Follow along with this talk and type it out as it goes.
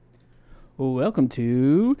Welcome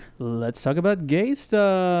to Let's Talk About Gay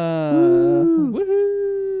Stuff.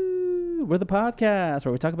 Woohoo! We're the podcast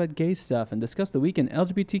where we talk about gay stuff and discuss the week in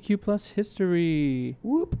LGBTQ plus history.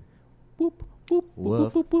 Whoop, whoop, whoop,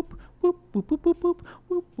 whoop, whoop, whoop, whoop, whoop, whoop, whoop, whoop,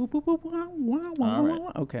 whoop, whoop, whoop, whoop, wow, wow, wow,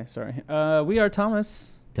 wow. Okay, sorry. We are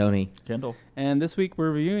Thomas. Tony. Kendall. And this week we're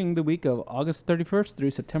reviewing the week of August 31st through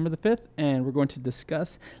September the 5th, and we're going to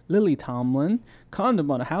discuss Lily Tomlin, Condom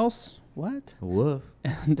on a House. What? Woof.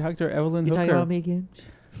 And Dr. Evelyn You Hooker. talking about me again?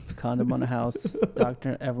 Condom on a House.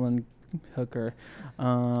 Dr. Evelyn Hooker.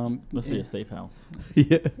 Must be a safe house.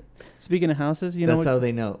 Yeah. Speaking of houses, you That's know how what?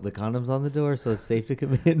 they know. The condom's on the door, so it's safe to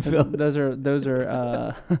come in. Those are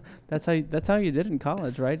that's how you did it in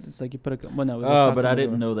college, right? It's like you put a well, no. It was a Oh, sock but on I the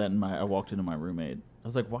didn't door. know that. I walked into my roommate. I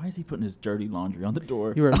was like, "Why is he putting his dirty laundry on the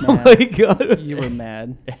door?" You were Oh mad. my god. You were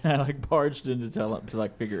mad. And I barged in to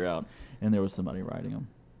figure out, and there was somebody riding him,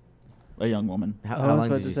 a young woman. How, I how was long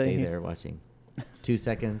about did to you say stay he- there watching? 2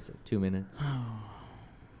 seconds? 2 minutes?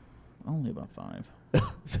 Only about 5.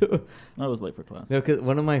 So I was late for class. no, because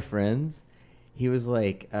one of my friends, he was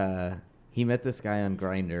like, he met this guy on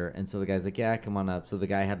Grindr, and so the guy's like, "Yeah, come on up." So the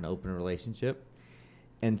guy had an open relationship,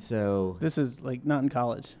 and so This is like not in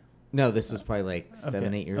college. no, this was probably like Okay.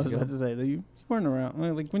 7-8 I years was ago. about to say that you weren't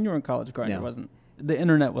around. Like when you were in college, Grindr No. wasn't. The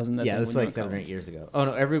internet wasn't. Yeah, this this was like 7 or 8 years ago. Oh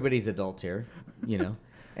no, everybody's adult here, you know.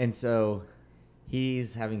 And so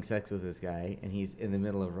he's having sex with this guy, and he's in the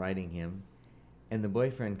middle of riding him, and the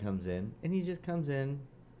boyfriend comes in, and he just comes in,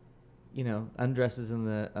 you know, undresses in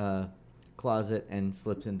the closet and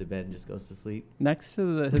slips into bed and just goes to sleep. Next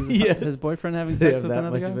to his Yes. his boyfriend having They sex have with that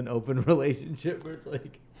another much guy. of an open relationship where it's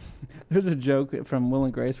like, There's a joke from Will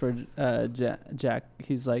and Grace where Jack,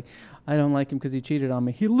 he's like, I don't like him because he cheated on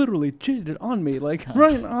me. He literally cheated on me, like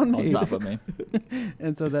right on me. On top of me.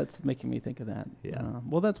 And so that's making me think of that. Yeah.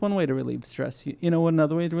 Well, that's one way to relieve stress. You know what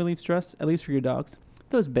another way to relieve stress, at least for your dogs?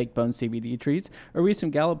 Those Baked Bones CBD treats. A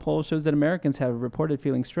recent Gallup poll shows that Americans have reported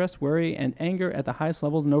feeling stress, worry, and anger at the highest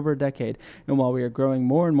levels in over a decade. And while we are growing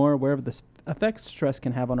more and more aware of the effects stress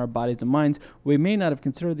can have on our bodies and minds, we may not have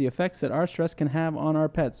considered the effects that our stress can have on our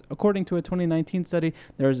pets. According to a 2019 study,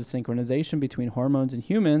 there is a synchronization between hormones in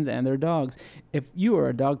humans and their dogs. If you are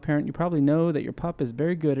a dog parent, you probably know that your pup is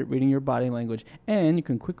very good at reading your body language, and you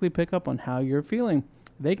can quickly pick up on how you're feeling.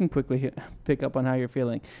 They can quickly pick up on how you're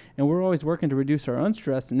feeling. And we're always working to reduce our own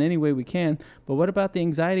stress in any way we can. But what about the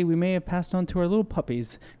anxiety we may have passed on to our little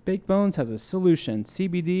puppies? Baked Bones has a solution.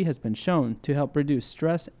 CBD has been shown to help reduce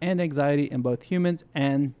stress and anxiety in both humans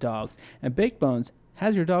and dogs. And Baked Bones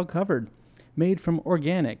has your dog covered. Made from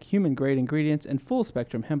organic, human-grade ingredients and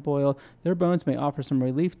full-spectrum hemp oil, their bones may offer some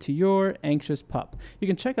relief to your anxious pup. You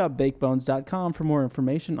can check out bakedbones.com for more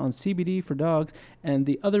information on CBD for dogs and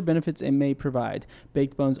the other benefits it may provide.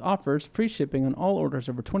 Baked Bones offers free shipping on all orders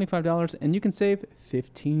over $25, and you can save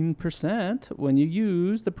 15% when you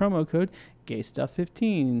use the promo code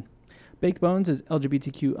GAYSTUFF15. Baked Bones is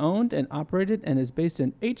LGBTQ owned and operated and is based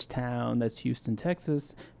in H-Town, that's Houston,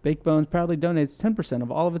 Texas. Baked Bones proudly donates 10%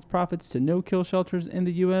 of all of its profits to no-kill shelters in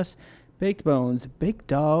the U.S. Baked Bones, bake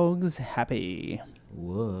dogs happy.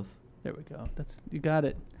 woof. There we go. You got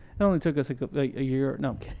it. It only took us a year. No,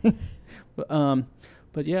 I'm kidding.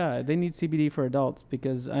 But yeah, they need CBD for adults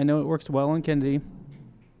because I know it works well on Kennedy,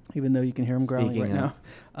 even though you can hear him growling Speaking right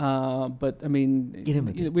now. But I mean, Get him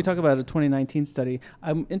a big we talk about a 2019 study.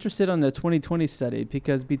 I'm interested on the 2020 study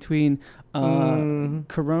because between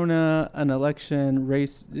Corona, an election,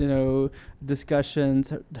 race,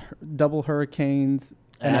 discussions, double hurricanes,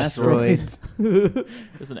 and asteroids.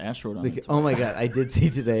 There's an asteroid on it. Oh my god, I did see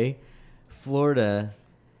today, Florida,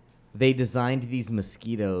 they designed these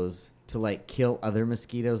mosquitoes to like kill other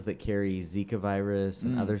mosquitoes that carry Zika virus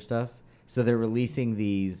and other stuff. So they're releasing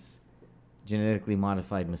these genetically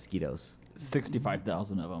modified mosquitoes.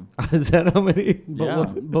 65,000 of them. Is that how many? But, Yeah.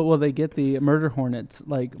 but will they get the murder hornets?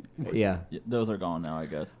 Like, Yeah. Those are gone now, I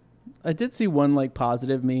guess. I did see one like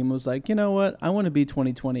positive meme was like, you know what? I want to be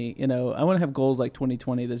 2020. I want to have goals like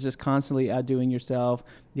 2020 that's just constantly outdoing yourself.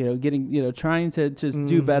 Getting, trying to just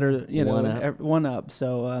do better. One up.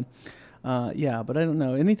 So, yeah. But I don't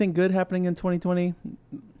know. Anything good happening in 2020?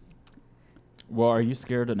 Well, are you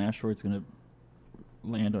scared an asteroid's going to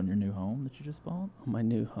land on your new home that you just bought? My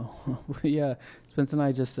new home. Yeah. Spence and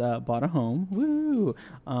I just bought a home. Woo!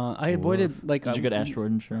 I avoided like. Did you get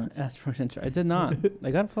asteroid insurance? Asteroid insurance. I did not.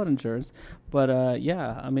 I got flood insurance, but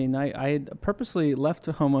yeah. I mean, I had purposely left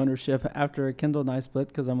home ownership after Kendall and I split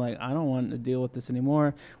because I'm like, I don't want to deal with this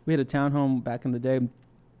anymore. We had a townhome back in the day.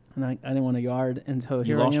 and I didn't want a yard, and so You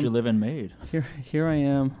here I lost am. your live-in maid. Here I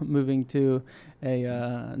am moving to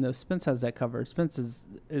a no. Spence has that covered. Spence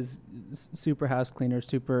is super house cleaner,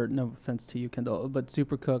 super, no offense to you, Kendall, but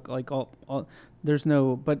super cook, like all. There's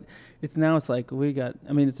no, but it's like we got.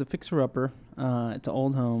 I mean, it's a fixer upper. It's an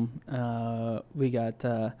old home. We got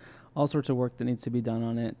all sorts of work that needs to be done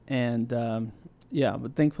on it, and yeah,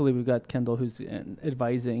 but thankfully we've got Kendall who's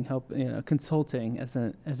advising, consulting as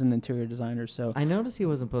an interior designer. So I noticed he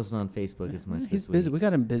wasn't posting on Facebook as much. he's this busy. week. We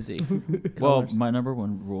got him busy. Well, Colors. my number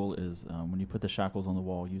one rule is when you put the shackles on the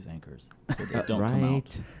wall, use anchors so they don't come out.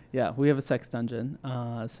 Right. Yeah, we have a sex dungeon,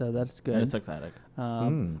 so that's good. And a sex attic.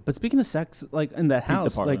 But speaking of sex, like in that Pizza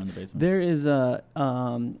house, parlor like in the basement. there is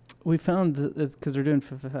we found this because they're doing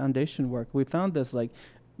foundation work. We found this like.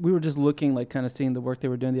 We were just looking, like, kind of seeing the work they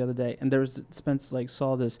were doing the other day, and there was Spence like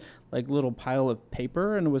saw this like little pile of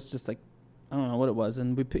paper, and it was just like, I don't know what it was,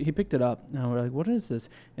 and he picked it up, and we're like, what is this?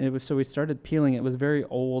 And it was, so we started peeling it. It was very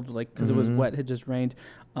old, like, because it was wet, it had just rained,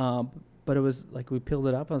 but it was like we peeled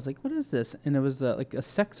it up. I was like, what is this? And it was like a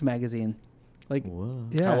sex magazine, like, Whoa.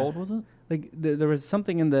 yeah. How old was it? Like there was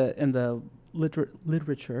something in the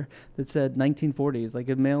literature that said 1940s, like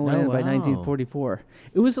a mail in by 1944.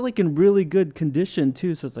 It was like in really good condition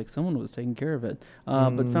too, so it's like someone was taking care of it,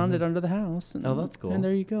 but found it under the house. And, Oh, that's cool. And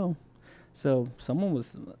there you go. So someone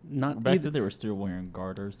was not Back then they were still wearing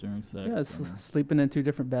garters during sex. yeah, and- sleeping in two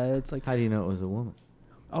different beds. Like, How do you know it was a woman?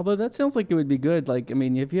 although that sounds like it would be good. Like, I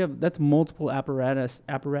mean, if you have that's multiple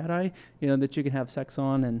apparati, that you can have sex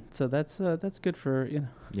on, and so that's good for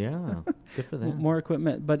Yeah. Good for them. more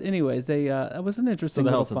equipment. But anyways, that was an so interesting.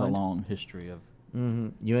 the little house has a find. long history of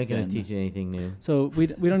You ain't going Sin. to teach you anything new. So we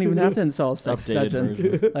don't even have to install a sex updated dungeon.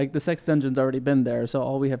 version. Like the sex dungeon's already been there, so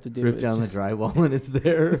all we have to do Rip is down the drywall and it's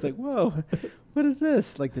there. it's like, whoa, what is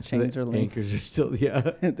this? Like the chains the are linked. anchors are still, yeah.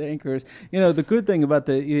 The anchors. The good thing about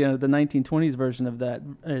the the 1920s version of that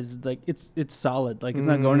is like it's solid. Like it's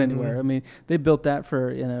not going anywhere. I mean, they built that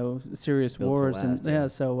for serious Built to wars last, and yeah.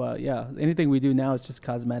 So anything we do now is just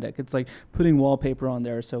cosmetic. It's like putting wallpaper on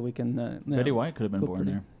there so we can. Betty White could have been look born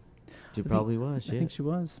pretty. there. She probably was, I yeah. think she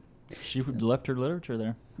was. She left her literature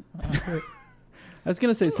there. I was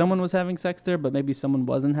gonna say someone was having sex there, but maybe someone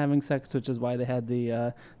wasn't having sex, which is why they had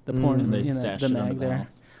the porn, And they the stashed it mag under the there. house.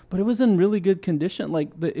 But it was in really good condition. Like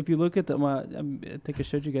if you look at the, I think I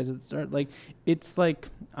showed you guys at the start. Like it's like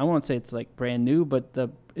I won't say it's like brand new, but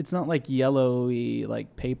it's not like yellowy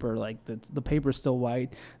like paper. Like the paper's still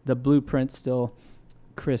white, the blueprint's still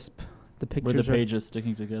crisp. The Were pictures the pages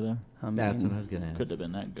sticking together? That's what I was going to ask. Could have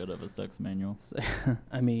been that good of a sex manual.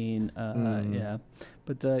 I mean, yeah,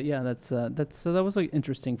 but yeah, that's so that was like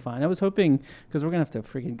interesting find. I was hoping because we're gonna have to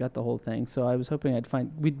freaking gut the whole thing, so I was hoping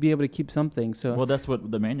we'd be able to keep something. So Well, that's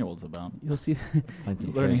what the manual's about. you'll see Find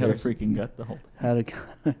some Learning how to treasures. freaking gut the whole thing.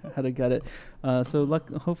 how to gut it. So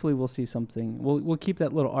hopefully we'll see something. We'll keep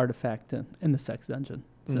that little artifact in the sex dungeon.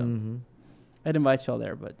 So I'd invite y'all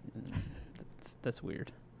there, but that's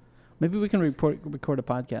weird. Maybe we can record a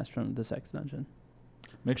podcast from the sex dungeon.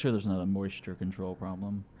 Make sure there's not a moisture control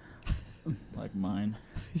problem like mine.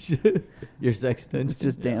 Your sex dungeon. It's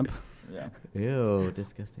just Yeah. damp, Yeah. Ew,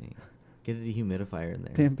 disgusting. Get a dehumidifier in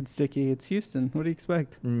there. damp and sticky. It's Houston. What do you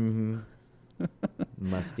expect? Mm-hmm.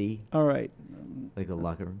 Musty, All right. like the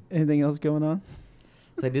locker room. Anything else going on?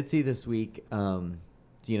 So I did see this week, the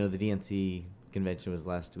DNC convention was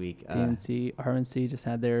last week. DNC, RNC just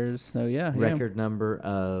had theirs. So yeah, Record number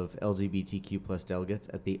of LGBTQ plus delegates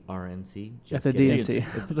at the RNC. yeah. At Just the kidding.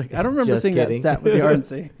 DNC. I was like, I don't remember Just seeing kidding. that stat with the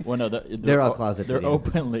RNC. Well, no, They're all closeted, They're yeah.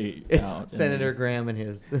 openly It's out. Senator Graham and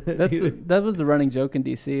his. That was the running joke in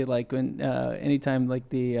DC. Like when anytime like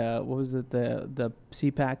the what was it the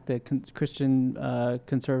CPAC, the Christian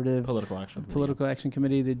Conservative Political Action Committee. Political Action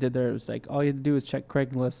Committee, they did there. It was like all you had to do was check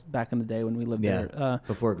Craigslist back in the day when we lived Yeah. there.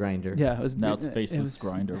 Before Grindr. Yeah, it was. Now it's it faceless was-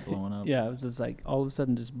 grinder blowing up. Yeah, it was just like all of a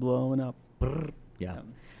sudden just blowing up. Yeah.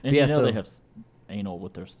 And Yeah, you know so- they have anal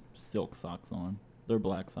with their silk socks on. Their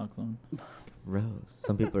black socks on. Rose.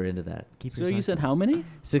 Some people are into that. Keep So your you socks said on. how many?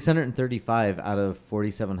 635 out of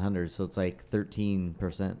 4,700. So it's like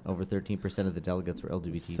 13%. Over 13% of the delegates were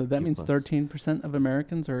LGBT. So that means 13% of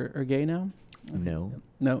Americans are gay now. No.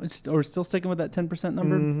 No, we're still sticking with that 10%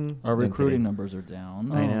 number. Mhm. Our I'm recruiting kidding. numbers are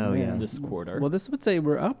down. I Oh, know, yeah. man. This quarter. Well, this would say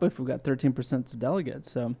we're up if we've got 13% of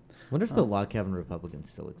delegates. So, Wonder if the log cabin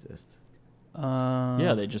Republicans still exist.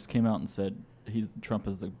 Yeah, they just came out and said Trump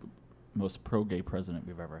is the most pro-gay president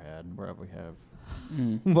we've ever had. Wherever we have.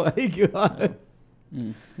 Mm. My God.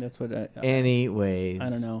 That's what Anyways. I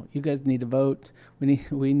don't know. You guys need to vote.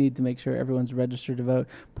 We need to make sure everyone's registered to vote.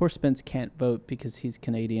 Poor Spence can't vote because he's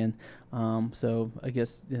Canadian. So I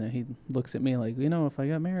guess he looks at me like, if I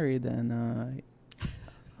got married, then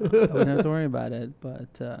I wouldn't have to worry about it.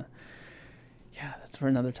 But yeah, that's for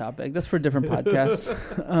another topic. That's for a different podcast.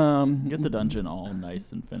 Get the dungeon all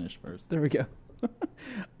nice and finished first. There we go.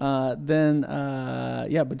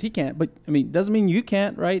 Yeah, but he can't. But I mean, doesn't mean you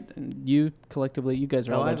can't, right? You collectively, you guys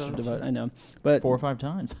are all registered to vote. I know, but 4 or 5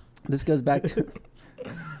 times. This goes back to.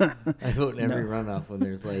 I vote in every runoff when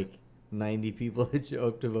there's like 90 people that show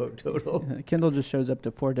up to vote total. Kendall just shows up to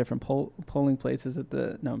 4 different polling places at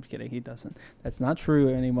the. No, I'm kidding. He doesn't. That's not true.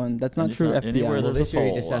 Anyone? That's not true. FBI. Anywhere there's This a year he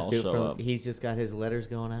poll, just has I'll to. show up. He's just got his letters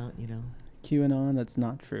going out. QAnon. That's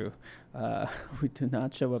not true. We do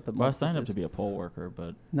not show up at. Well, I signed up to be a poll worker,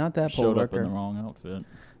 but not that poll showed worker. up in the wrong outfit.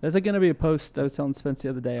 There's going to be a post. I was telling Spence the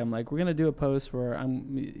other day. I'm like, we're going to do a post where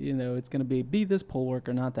it's going to be this poll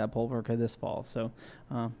worker, not that poll worker this fall. So,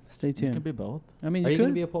 stay tuned. It could be both. I mean, are you could going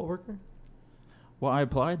to be a poll worker? Well, I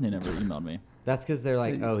applied and they never emailed me. That's because they're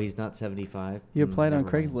like, oh, he's not 75. You applied on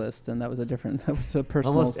never mind. Craigslist, and that was a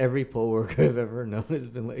personal. Almost every poll worker I've ever known has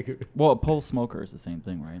been like. Well, a poll smoker is the same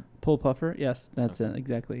thing, right? Poll puffer. Yes, that's Okay. it.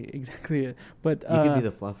 Exactly it. But You could be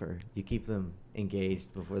the fluffer. You keep them engaged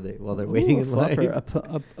while they're waiting in line.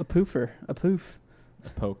 Fluffer, a poofer, a poof. A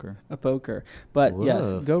poker. A poker. But yes,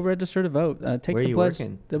 Woof. go register to vote. Take Where the you pledge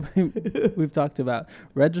working? that we've talked about.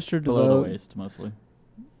 Register to Below vote. the waist, mostly.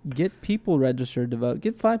 Get people registered to vote.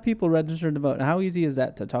 Get 5 people registered to vote. How easy is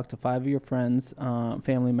that to talk to 5 of your friends,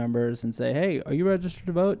 family members, and say, "Hey, are you registered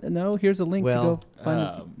to vote?" No, here's a link to go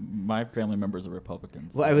find. My family members are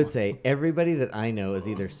Republicans. Well, I so- would say everybody that I know is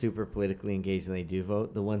either super politically engaged and they do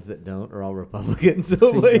vote. The ones that don't are all Republicans. So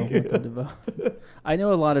So you like, don't want them to vote. I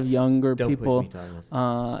know a lot of younger don't people push me, Thomas.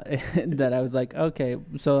 that I was like, okay,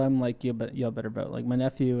 so I'm like, y'all better vote. Like my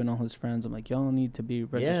nephew and all his friends, I'm like, y'all need to be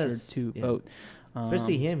registered Yes, to yeah. vote.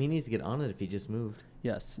 Especially him. He needs to get on it if he just moved.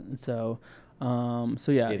 Yes, and so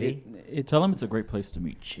yeah. Did he? Tell them it's a great place to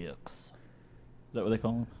meet chicks. Is that what they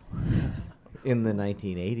call them? In the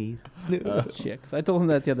 1980s. chicks. I told him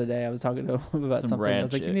that the other day. I was talking to him about Some something. I rad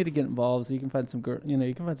was like, you need to chicks. get involved so you can find some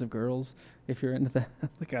you can find some girls if you're into that.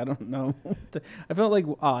 Like, I don't know. I felt like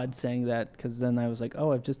odd saying that because then I was like,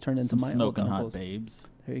 oh, I've just turned into Some my old smoking hot uncles. babes.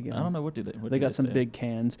 There you go. I don't know what do they. They got some say? big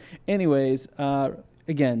cans. Anyways,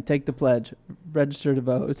 again, take the pledge. Register to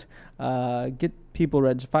vote. Get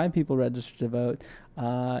people 5 people registered to vote.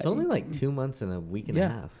 It's only like 2 months and a week and a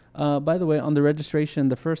half. By the way, on the registration,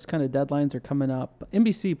 the first kind of deadlines are coming up.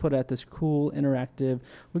 NBC put out this cool interactive.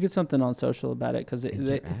 We'll get something on social about it because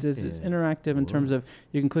it's interactive in terms of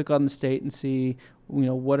you can click on the state and see,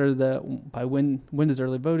 what are when is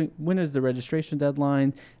early voting? When is the registration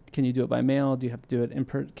deadline? Can you do it by mail? Do you have to do it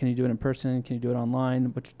can you do it in person? Can you do it online?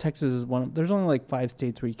 Which Texas is one of, there's only like 5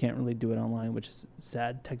 states where you can't really do it online, which is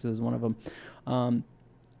sad. Texas is one of them.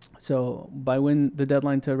 So by when the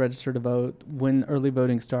deadline to register to vote, when early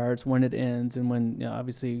voting starts, when it ends, and when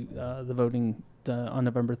obviously the voting on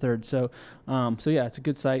November 3rd. So yeah, it's a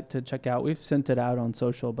good site to check out. We've sent it out on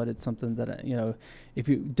social, but it's something that if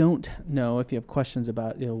you don't know, if you have questions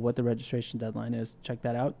about what the registration deadline is, check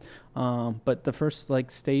that out. But the first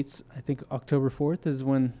states, I think October 4th is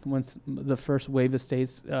once the first wave of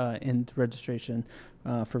states end registration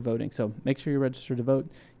for voting. So make sure you're registered to vote.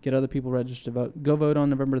 Get other people registered to vote. Go vote on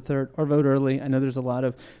November 3rd or vote early. I know there's a lot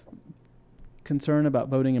of concern about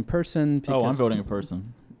voting in person. Oh, I'm voting in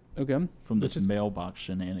person. Okay. From this mailbox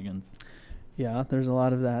shenanigans. Yeah, there's a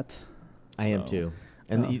lot of that. I am too.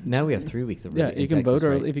 And now we have 3 weeks of you can vote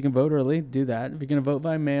early. If you can vote early, do that. If you're going to vote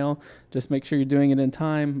by mail, just make sure you're doing it in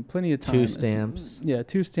time. Plenty of time. 2 stamps.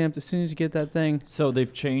 2 stamps as soon as you get that thing. So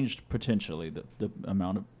they've changed potentially the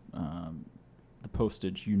amount of the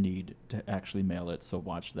postage you need to actually mail it. So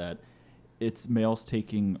watch that. It's mail's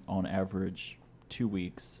taking on average 2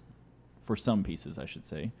 weeks for some pieces, I should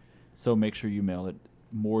say. So make sure you mail it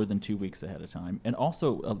more than 2 weeks ahead of time. And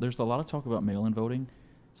also, there's a lot of talk about mail-in voting.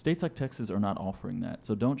 States like Texas are not offering that.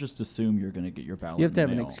 So don't just assume you're going to get your ballot You have to have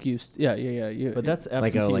in an mail. excuse. Yeah. But that's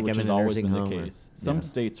absentee, which I'm has in a always nursing been the home or- case. Some yeah.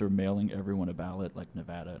 states are mailing everyone a ballot, like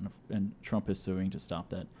Nevada, and Trump is suing to stop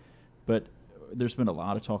that. But there's been a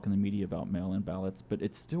lot of talk in the media about mail-in ballots, but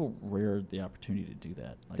it's still rare the opportunity to do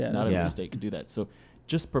that. Not every state can do that. So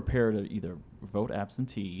just prepare to either vote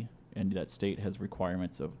absentee, and that state has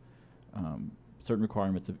requirements of certain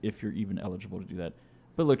requirements of if you're even eligible to do that.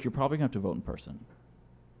 But look, you're probably going to have to vote in person.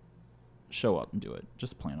 show up and do it.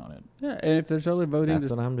 Just plan on it. Yeah, and if there's early voting, That's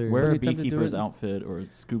there's what I'm doing. Wear a Plenty of time to do beekeeper's it. outfit or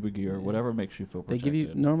scuba gear, whatever makes you feel They protected. give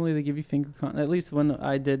you normally they give you at least when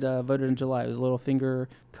I did voted in July, it was a little finger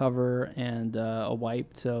cover and a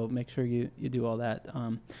wipe. So make sure you do all that.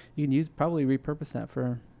 You can probably repurpose that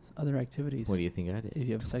for other activities. What do you think I did? If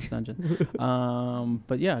you have a sex dungeon.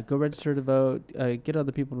 But yeah, go register to vote. Get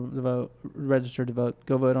other people to vote. Register to vote.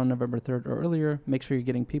 Go vote on November 3rd or earlier. Make sure you're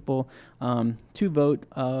getting people to vote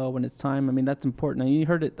when it's time. I mean, that's important. And you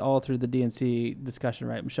heard it all through the DNC discussion,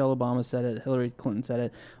 right? Michelle Obama said it. Hillary Clinton said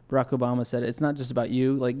it. Barack Obama said it. It's not just about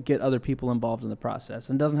you. Like, get other people involved in the process.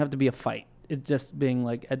 And it doesn't have to be a fight. It's just being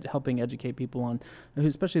like helping educate people on,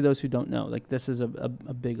 especially those who don't know. Like, this is a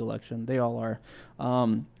big election. They all are,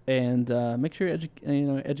 and make sure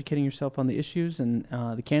you're educating yourself on the issues and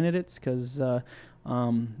the candidates, because I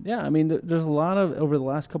mean, there's a lot of over the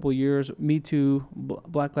last couple of years. Me Too,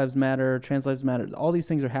 Black Lives Matter, Trans Lives Matter. All these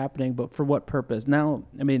things are happening, but for what purpose? Now,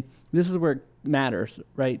 I mean, this is where it matters,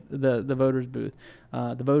 right? The voters booth,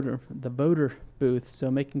 the voter booth. So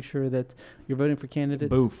making sure that you're voting for candidates.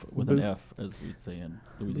 Boof with Boof. an F, as we'd say in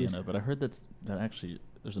Louisiana. But I heard that actually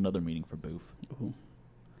there's another meaning for boof. Ooh.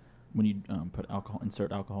 When you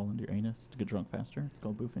insert alcohol into your anus to get drunk faster, it's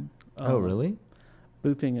called boofing. Oh, really?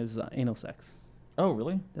 Boofing is anal sex. Oh,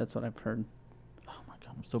 really? That's what I've heard. Oh my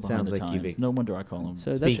God, I'm so behind Sounds the like you've times. No wonder I call them.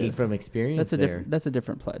 So Speaking from experience, That's a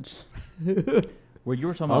different pledge. Where you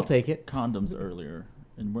were talking I'll about take it. condoms earlier,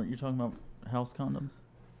 and weren't you talking about house condoms?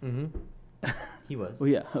 Mm-hmm. He was. Well,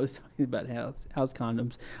 yeah, I was talking about house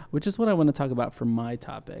condoms, which is what I want to talk about for my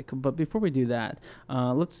topic. But before we do that,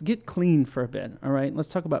 let's get clean for a bit. All right, let's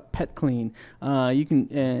talk about Pet Clean. You can,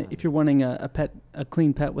 if you're wanting a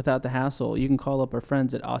clean pet without the hassle, you can call up our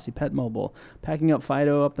friends at Aussie Pet Mobile. Packing up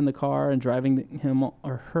Fido up in the car and driving him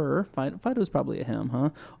or her, Fido's probably a him, huh?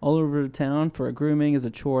 All over town for a grooming is a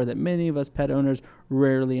chore that many of us pet owners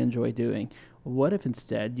rarely enjoy doing. What if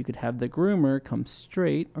instead you could have the groomer come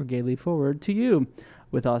straight or gaily forward to you?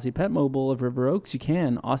 With Aussie Pet Mobile of River Oaks, you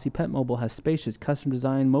can. Aussie Pet Mobile has spacious,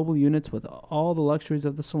 custom-designed mobile units with all the luxuries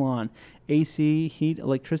of the salon. AC, heat,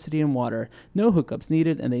 electricity, and water. No hookups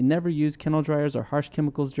needed, and they never use kennel dryers or harsh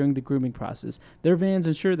chemicals during the grooming process. Their vans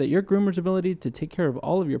ensure that your groomer's ability to take care of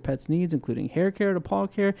all of your pet's needs, including hair care to paw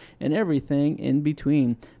care and everything in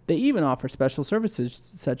between. They even offer special services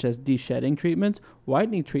such as de-shedding treatments,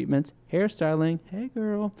 whitening treatments, hairstyling, hey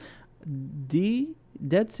girl,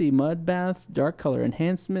 Dead Sea mud baths, dark color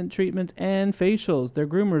enhancement treatments, and facials. Their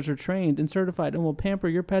groomers are trained and certified and will pamper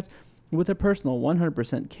your pets with a personal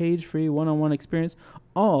 100% cage-free one-on-one experience,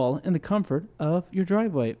 all in the comfort of your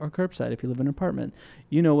driveway or curbside if you live in an apartment.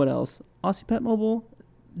 You know what else Aussie Pet Mobile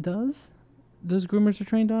does? Those groomers are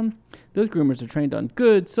trained on? Those groomers are trained on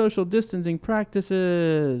good social distancing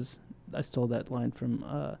practices. I stole that line from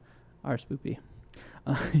our Spoopy.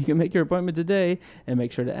 You can make your appointment today and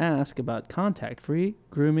make sure to ask about contact-free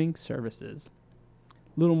grooming services.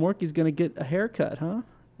 Little Morky's gonna get a haircut, huh?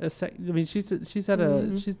 I mean, she's had she's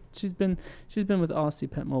been with Aussie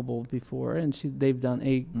Pet Mobile before, and they've done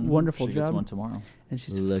a wonderful she job. Gets one tomorrow. And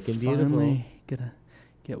she's Looking finally gonna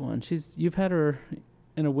get one. You've had her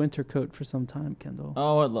in a winter coat for some time, Kendall.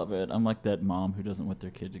 Oh, I love it. I'm like that mom who doesn't want their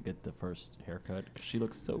kid to get the first haircut 'cause she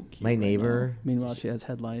looks so cute. My right neighbor, Meanwhile, she has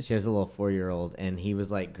headlights. she has a little 4-year-old, and he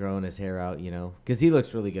was like growing his hair out, because he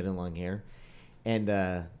looks really good in long hair. And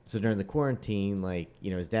so during the quarantine,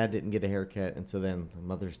 his dad didn't get a haircut, and so then a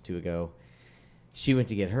month or two ago, she went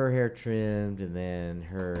to get her hair trimmed, and then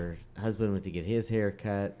her husband went to get his hair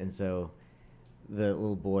cut, and so the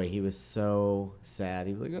little boy, he was so sad.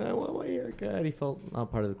 He was like, I want my hair cut. He felt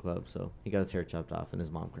not part of the club, so he got his hair chopped off, and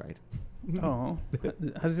his mom cried. Oh,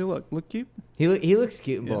 how does he look? Look cute? He looks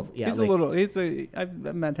cute in both. Yeah,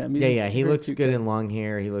 I've met him. He looks good in long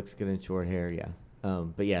hair. He looks good in short hair, yeah.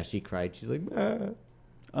 But yeah, she cried. She's like,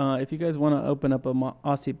 if you guys want to open up a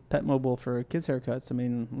Aussie Pet Mobile for kids' haircuts, I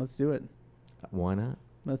mean, let's do it. Why not?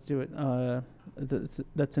 Let's do it.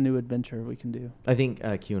 That's a new adventure we can do. I think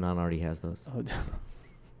QAnon already has those. Oh,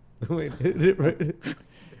 Wait,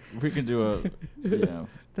 We can do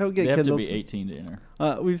don't they get have to Kendall's. be 18 to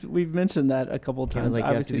enter. We've mentioned that a couple Yeah, times. like you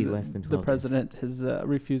have to Obviously, be less than the 12. president is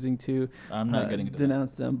refusing to I'm not getting into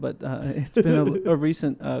denounce them, but it's been a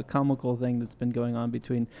recent comical thing that's been going on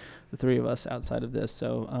between the three of us outside of this.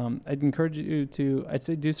 So I'd encourage you to, I'd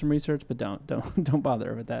say do some research, but don't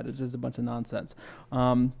bother with that. It's just a bunch of nonsense.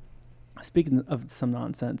 Speaking of some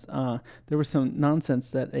nonsense, there was some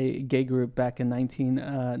nonsense that a gay group back in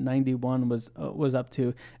 1991 was up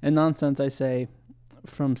to. And nonsense, I say,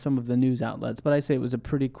 from some of the news outlets, but I say it was a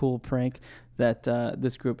pretty cool prank that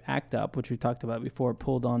this group ACT UP, which we talked about before,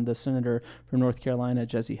 pulled on the senator from North Carolina,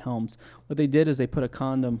 Jesse Helms. What they did is they put a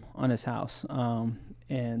condom on his house.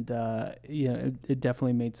 It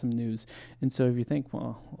definitely made some news. And so if you think,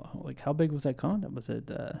 well, like how big was that condom? Was it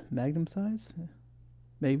Magnum size?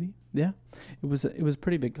 Maybe. Yeah. It was a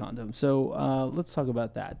pretty big condom. So let's talk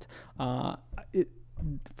about that.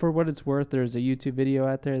 For what it's worth, there's a YouTube video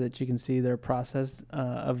out there that you can see their process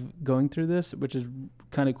of going through this, which is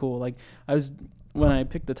kind of cool. Like when I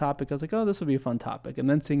picked the topic, I was like, oh, this would be a fun topic. And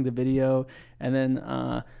then seeing the video, and then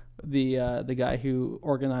the guy who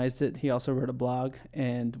organized it, he also wrote a blog,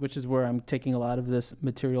 and which is where I'm taking a lot of this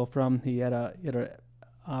material from. He had a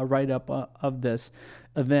write up of this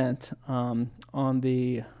event on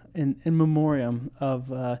the in memoriam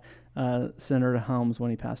of Senator Helms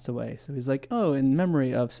when he passed away. So he's like, oh, in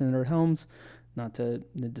memory of Senator Helms, not to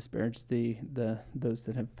disparage the those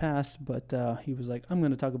that have passed, but he was like, I'm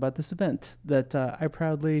going to talk about this event that I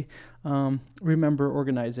proudly remember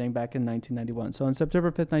organizing back in 1991. So on September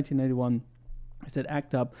 5th, 1991, I said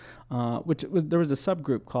ACT UP, there was a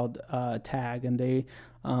subgroup called TAG, and they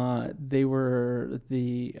were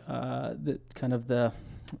the kind of the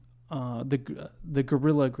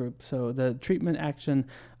guerrilla group, so the treatment action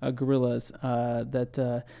guerrillas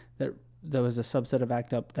that was a subset of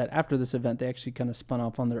ACT UP that after this event they actually kind of spun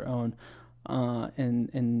off on their own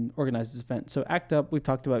and organized this event. So ACT UP, we've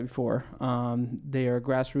talked about before. They are a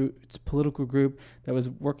grassroots political group that was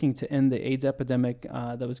working to end the AIDS epidemic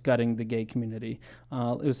that was gutting the gay community.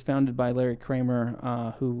 It was founded by Larry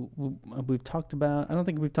Kramer, who we've talked about. I don't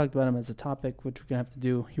think we've talked about him as a topic, which we're going to have to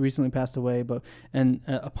do. He recently passed away, and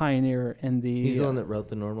a pioneer in the... He's the one that wrote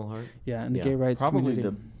The Normal Heart? Yeah, in the gay rights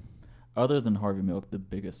community. Other than Harvey Milk, the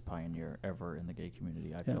biggest pioneer ever in the gay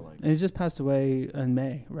community, I feel like. And he just passed away in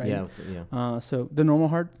May, right? Yeah. So The Normal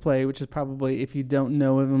Heart play, which is probably, if you don't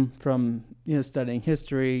know him from studying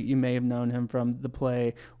history, you may have known him from the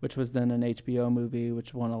play, which was then an HBO movie,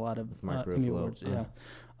 which won a lot of Emmy Awards. Yeah.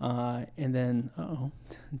 And then,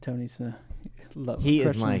 Tony's he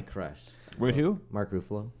is my crush. Wait, who? Mark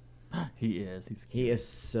Ruffalo. He is.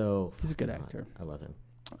 He's a good actor. I love him.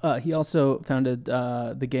 He also founded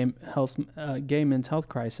the Gay Men's Health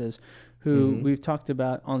Crisis, who we've talked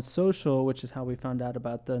about on Social, which is how we found out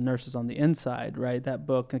about the Nurses on the Inside, right? That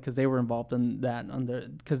book, because they were involved in that,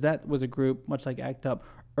 because that was a group, much like ACT UP,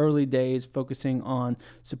 early days focusing on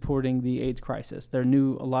supporting the AIDS crisis. They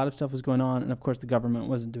knew a lot of stuff was going on, and of course the government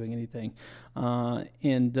wasn't doing anything. One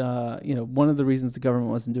of the reasons the government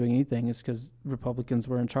wasn't doing anything is because Republicans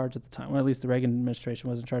were in charge at the time, or at least the Reagan administration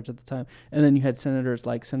was in charge at the time. And then you had senators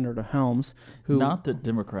like Senator Helms, who... Not that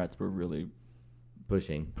Democrats were really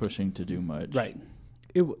pushing to do much. Right.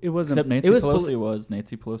 It wasn't... Except Nancy Pelosi was.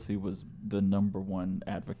 Nancy Pelosi was the number one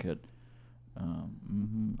advocate.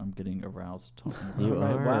 I'm getting aroused talking about you it.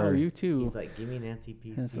 are. Wow, you too. He's like, give me Nancy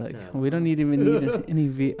P's Pizza. It's like, we don't even need any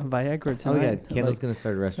Viagra tonight. Oh yeah, Kendall's going to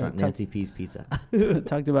start a restaurant, Nancy P's Pizza.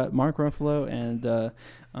 Talked about Mark Ruffalo and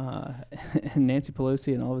Nancy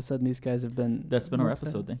Pelosi, and all of a sudden these guys have been... That's been our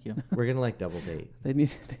episode, thank you. We're going to double date. They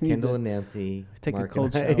need Kendall and Nancy, take Mark a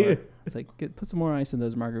cold shower. It's like, put some more ice in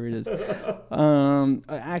those margaritas.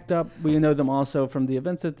 ACT UP, we know them also from the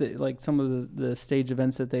events that some of the stage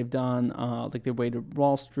events that they've done. Like they raided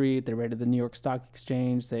Wall Street, they raided the New York Stock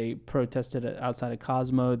Exchange, they protested outside of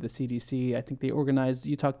Cosmo, the CDC. I think they organized,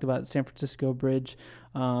 you talked about San Francisco Bridge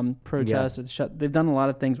protests. Yeah. They've done a lot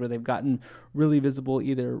of things where they've gotten really visible,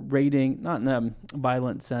 either raiding, not in a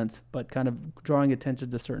violent sense, but kind of drawing attention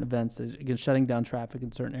to certain events, again, shutting down traffic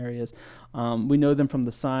in certain areas. We know them from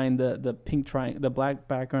the sign, the pink the black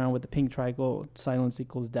background with the pink triangle, silence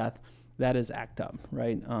equals death. That is ACT UP,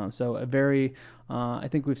 right? So a very, I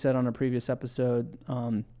think we've said on a previous episode,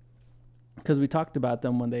 because we talked about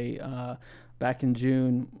them when they, back in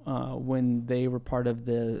June, when they were part of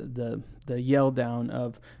the yell down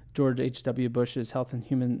of George H.W. Bush's Health and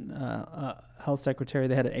Human Health Secretary.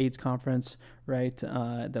 They had an AIDS conference, right,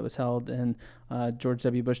 that was held, and George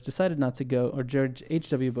W. Bush decided not to go, or George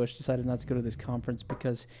H.W. Bush decided not to go to this conference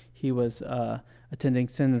because he was attending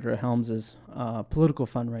Senator Helms's political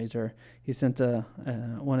fundraiser. He sent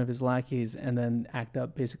one of his lackeys, and then ACT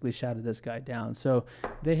UP basically shouted this guy down. So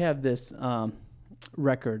they have this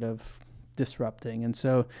record of disrupting, and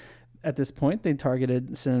so at this point they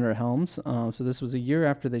targeted Senator Helms. So this was a year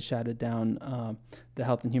after they shouted down the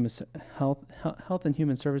Health and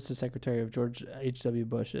Human Services Secretary of George H.W.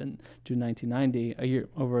 Bush in June 1990.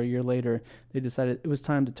 Over a year later, they decided it was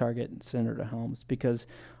time to target Senator Helms because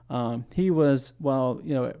he was,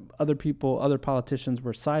 other politicians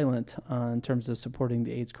were silent in terms of supporting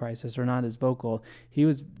the AIDS crisis or not as vocal. He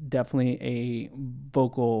was definitely a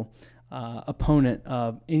vocal opponent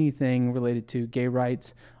of anything related to gay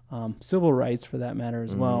rights, civil rights for that matter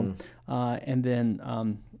as well, and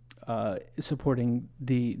then supporting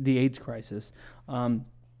the AIDS crisis.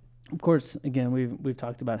 Of course, again, we've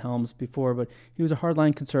talked about Helms before, but he was a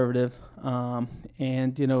hardline conservative,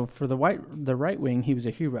 and for the right wing, he was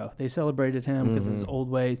a hero. They celebrated him because of his old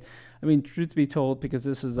ways. I mean, truth be told, because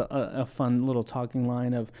this is a fun little talking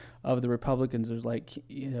line of the Republicans. There's like,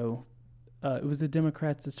 it was the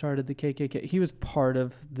Democrats that started the KKK. He was part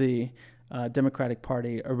of the Democratic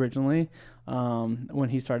Party originally when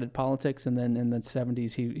he started politics, and then in the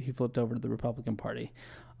 70s he flipped over to the Republican Party.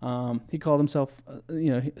 He called himself,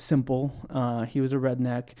 simple. He was a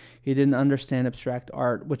redneck. He didn't understand abstract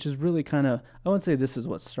art, which is really kind of, I wouldn't say this is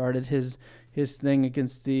what started his thing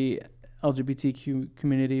against the LGBTQ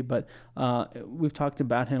community, but we've talked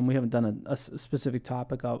about him. We haven't done a specific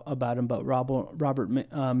topic about him, but Robert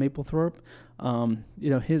Mapplethorpe,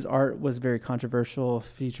 his art was very controversial,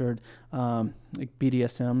 featured like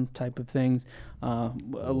BDSM type of things, a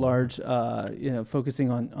large, focusing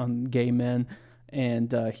on gay men.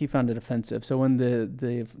 And he found it offensive. So when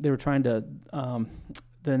they were trying to,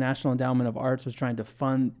 the National Endowment of Arts was trying to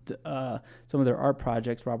fund some of their art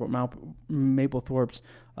projects, Robert Mapplethorpe's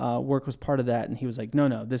work was part of that, and he was like,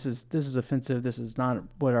 no, this is offensive. This is not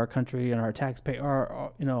what our country and our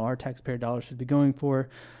taxpayer dollars should be going for.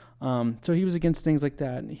 So he was against things like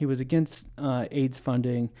that. He was against AIDS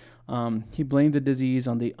funding. He blamed the disease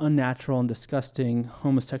on the unnatural and disgusting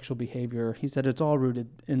homosexual behavior. He said it's all rooted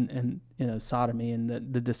in sodomy and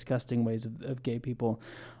the disgusting ways of gay people.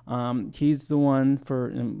 He's the one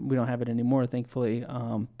and we don't have it anymore, thankfully,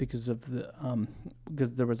 because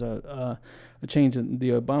there was a change in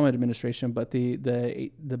the Obama administration. But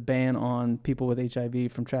the ban on people with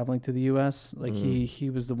HIV from traveling to the U.S.,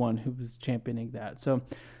 he was the one who was championing that. So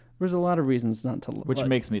there's a lot of reasons not to. Which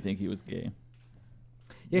makes me think he was gay.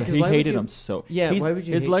 Yeah, because he hated him so. Yeah, why would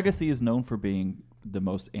you? His legacy is known for being the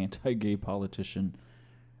most anti-gay politician,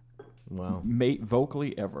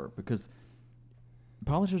 vocally ever. Because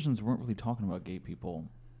politicians weren't really talking about gay people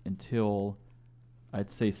until I'd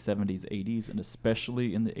say 70s, 80s, and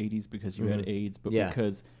especially in the 80s because you had AIDS, but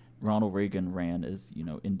because Ronald Reagan ran as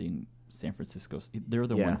ending San Francisco. They're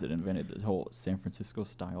the ones that invented the whole San Francisco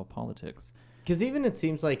style politics. Because even it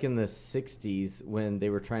seems like in the 60s, when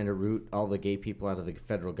they were trying to root all the gay people out of the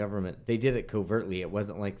federal government, they did it covertly. It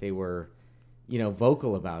wasn't like they were,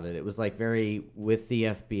 vocal about it. It was like very with the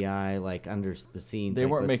FBI, like under the scenes. They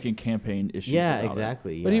weren't making campaign issues about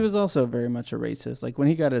exactly. It. But he was also very much a racist. Like when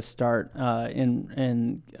he got his start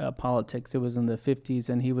in politics, it was in the 50s,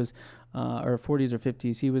 and he was, or 40s or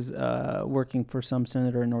 50s, he was working for some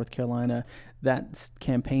senator in North Carolina. That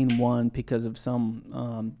campaign won because of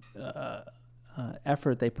some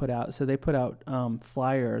effort they put out. So they put out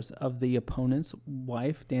flyers of the opponent's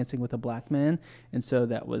wife dancing with a black man, and so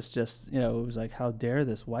that was just it was like, how dare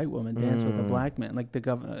this white woman dance with a black man? Like the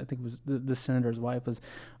governor, I think it was the senator's wife was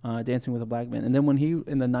dancing with a black man. And then when he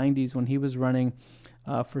in the 90s, when he was running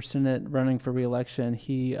for Senate, running for re-election,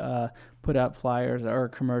 he put out flyers or a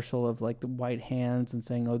commercial of like the white hands and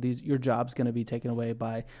saying, your job's going to be taken away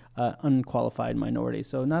by unqualified minorities.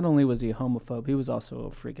 So not only was he a homophobe, he was also a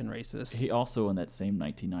freaking racist. He also, in that same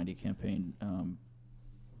 1990 campaign,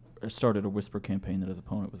 started a whisper campaign that his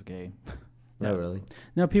opponent was gay. No, really?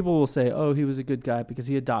 Now people will say, he was a good guy because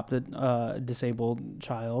he adopted a disabled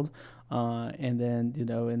child. And then, in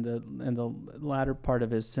the latter part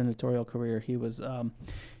of his senatorial career, he was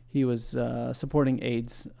supporting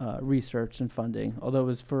AIDS research and funding, although it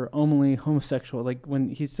was for only homosexual. Like when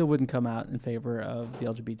he still wouldn't come out in favor of the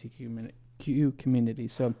LGBTQ community.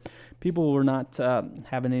 So people were not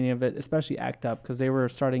having any of it, especially ACT UP, because they were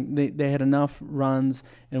starting. They had enough runs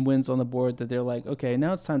and wins on the board that they're like, okay,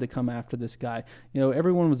 now it's time to come after this guy.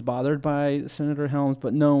 Everyone was bothered by Senator Helms,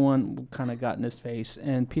 but no one kind of got in his face.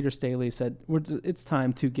 And Peter Staley said, it's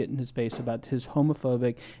time to get in his face about his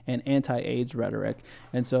homophobic and anti-AIDS rhetoric.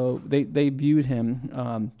 And so they viewed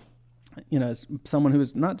him as someone who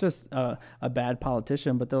is not just a bad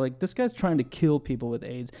politician, but they're like, this guy's trying to kill people with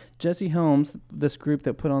AIDS. Jesse Helms, this group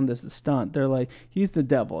that put on this stunt, they're like, he's the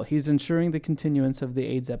devil. He's ensuring the continuance of the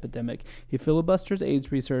AIDS epidemic. He filibusters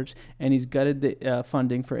AIDS research, and he's gutted the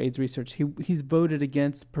funding for AIDS research. He's voted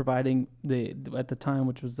against providing at the time,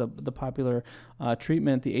 which was the popular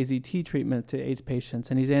treatment, the AZT treatment to AIDS patients,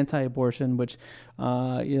 and he's anti-abortion, which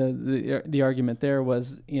the argument there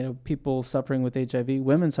was, people suffering with HIV,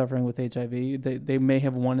 women suffering with HIV, they may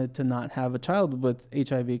have wanted to not have a child with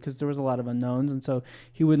HIV because there was a lot of unknowns, and so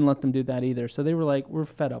he wouldn't let them do that either. So they were like, we're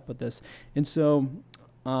fed up with this. And so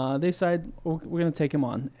they decided we're going to take him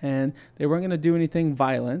on, and they weren't going to do anything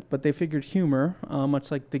violent, but they figured humor,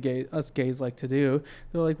 much like us gays like to do.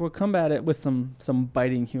 They're like, we'll come at it with some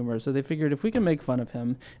biting humor. So they figured if we can make fun of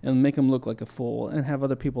him and make him look like a fool and have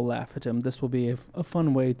other people laugh at him, this will be a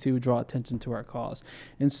fun way to draw attention to our cause.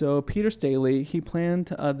 And so Peter Staley, he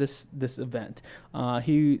planned this event.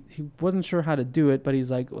 He wasn't sure how to do it, but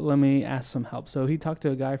he's like, let me ask some help. So he talked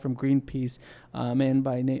to a guy from Greenpeace, a man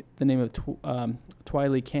by the name of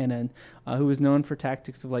Twiley Cannon, who was known for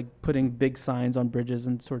tactics of like putting big signs on bridges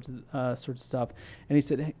and sorts of stuff. And he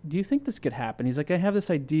said, hey, do you think this could happen? He's like, I have this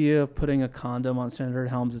idea of putting a condom on Senator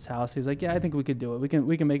Helms' house. He's like, yeah, I think we could do it. We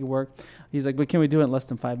can make it work. He's like, but can we do it in less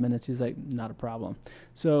than 5 minutes? He's like, not a problem.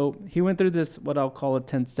 So he went through this, what I'll call a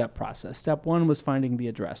 10-step process. Step one was finding the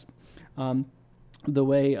address. The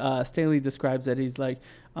way Staley describes it, he's like,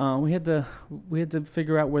 we had to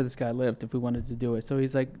figure out where this guy lived if we wanted to do it. So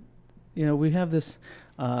he's like, we have this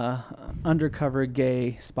undercover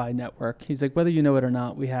gay spy network. He's like, whether you know it or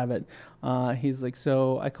not, we have it. He's like,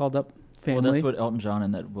 so I called up family. Well, that's what Elton John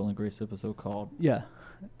in that Will and Grace episode called. Yeah.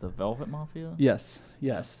 The Velvet Mafia? Yes.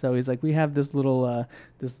 So he's like, we have this little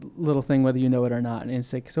thing, whether you know it or not. And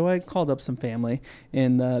it's like, so I called up some family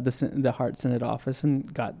in the Hart Senate office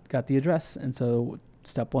and got the address. And so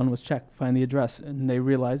step one was check, find the address. And they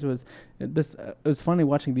realized it was funny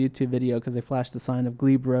watching the YouTube video because they flashed the sign of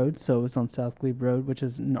Glebe Road. So it was on South Glebe Road, which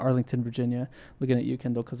is in Arlington, Virginia. Looking at you,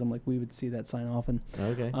 Kendall, because I'm like, we would see that sign often.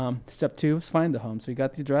 Okay. Step two was find the home. So he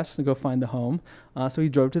got the address and go find the home. So he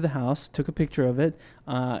drove to the house, took a picture of it,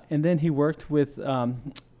 and then he worked with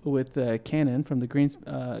Cannon from the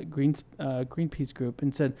Greenpeace group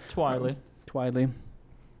and said, Twiley.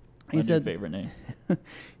 He said, favorite name.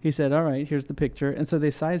 He said, all right, here's the picture. And so they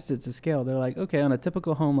sized it to scale. They're like, okay, on a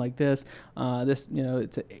typical home like this,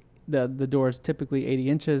 the door is typically 80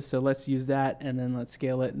 inches, so let's use that, and then let's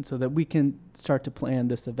scale it, and so that we can start to plan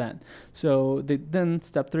this event. So then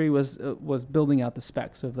step three was building out the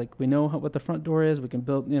specs. So if, like, we know what the front door is, we can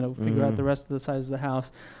build, figure out the rest of the size of the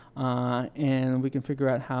house, and we can figure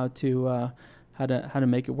out how to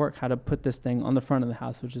make it work, how to put this thing on the front of the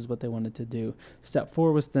house, which is what they wanted to do. Step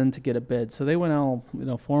four was then to get a bid. So they went all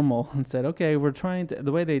formal and said, okay, we're trying to,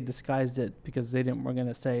 the way they disguised it, because we're going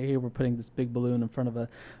to say, hey, we're putting this big balloon in front of a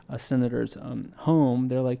senator's home.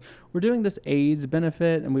 They're like, we're doing this AIDS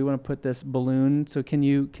benefit and we want to put this balloon. So can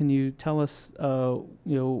you tell us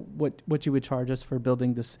what you would charge us for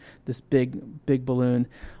building this big balloon?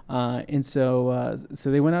 And so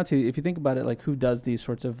they went out to, if you think about it, like, who does these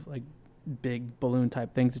sorts of like big balloon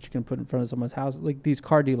type things that you can put in front of someone's house, like these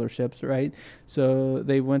car dealerships, right? So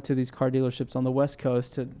they went to these car dealerships on the West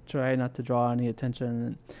Coast to try not to draw any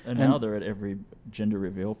attention. And now they're at every gender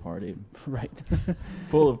reveal party. Right.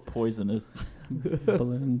 Full of poisonous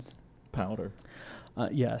balloons. Powder.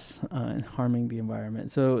 Yes, and harming the environment.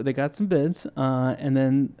 So they got some bids, and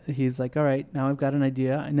then he's like, all right, now I've got an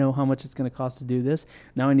idea. I know how much it's going to cost to do this.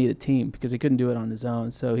 Now I need a team, because he couldn't do it on his own.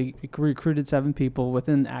 So he recruited 7 people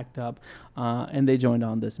within ACT UP, and they joined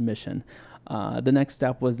on this mission. The next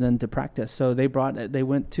step was then to practice. So they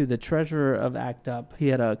went to the treasurer of ACT UP. He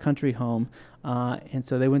had a country home, and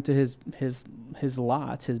so they went to his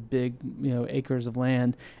lots, his big acres of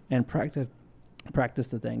land, and practice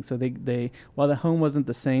the thing. So they while the home wasn't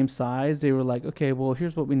the same size, they were like, okay, well,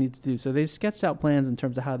 here's what we need to do. So they sketched out plans in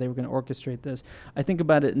terms of how they were going to orchestrate this. I think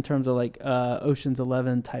about it in terms of like Ocean's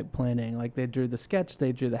 11 type planning. Like, they drew the sketch,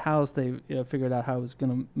 they drew the house, they figured out how it was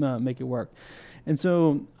going to make it work. And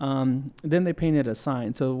so then they painted a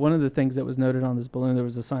sign. So one of the things that was noted on this balloon, there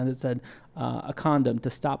was a sign that said, a condom to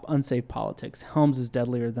stop unsafe politics. Helms is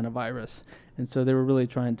deadlier than a virus. And so they were really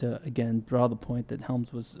trying to, again, draw the point that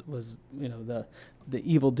Helms was the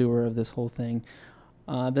evildoer of this whole thing.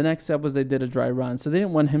 The next step was they did a dry run. So they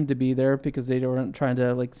didn't want him to be there because they weren't trying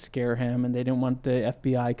to like scare him, and they didn't want the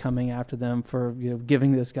FBI coming after them for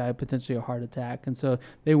giving this guy potentially a heart attack. And so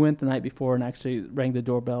they went the night before and actually rang the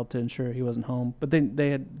doorbell to ensure he wasn't home. But they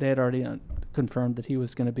had already confirmed that he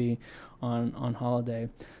was going to be on holiday.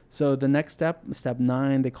 So the next step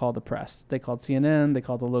 9, they called the press. They called CNN. They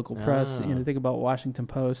called the local press. Think about Washington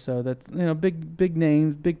Post. So that's big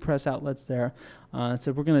names, big press outlets there.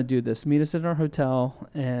 Said, we're going to do this. Meet us at our hotel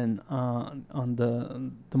and on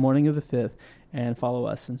the morning of the 5th, and follow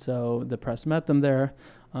us. And so the press met them there.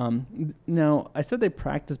 Now, I said they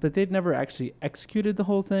practiced, but they'd never actually executed the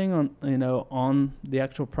whole thing on the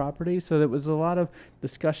actual property. So there was a lot of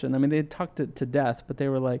discussion. I mean, they had talked it to death, but they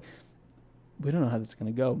were like, we don't know how this is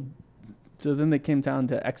going to go. So then they came down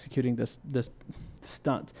to executing this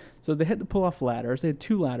stunt. So they had to pull off ladders. They had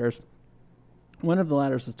 2 ladders. One of the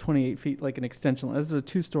ladders was 28 feet, like an extension. This is a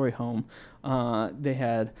 2-story home. They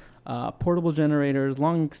had portable generators,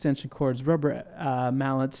 long extension cords, rubber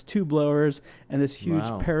mallets, 2 blowers, and this huge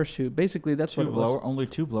Wow. parachute. Basically, that's what it was. Only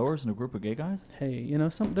 2 blowers in a group of gay guys? Hey,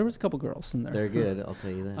 there was a couple girls in there. They're good, I'll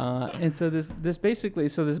tell you that. And so this basically,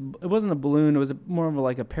 it wasn't a balloon. It was more of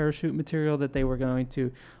like a parachute material that they were going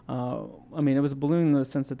to. It was a balloon in the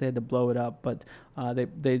sense that they had to blow it up, but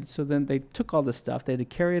then they took all this stuff. They had to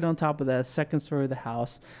carry it on top of the second story of the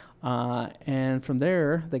house. And from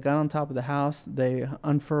there, they got on top of the house. They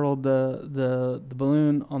unfurled the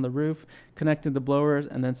balloon on the roof, connected the blowers,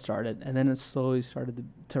 and then started. And then it slowly started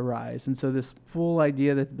to rise. And so this full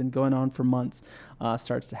idea that had been going on for months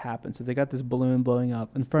starts to happen. So they got this balloon blowing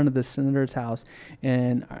up in front of the senator's house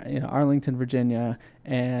in Arlington, Virginia.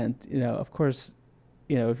 And, of course,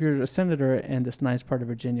 if you're a senator in this nice part of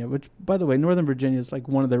Virginia, which, by the way, Northern Virginia is like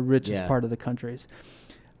one of the richest part of the countries.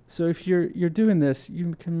 So if you're doing this,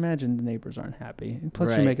 you can imagine the neighbors aren't happy. And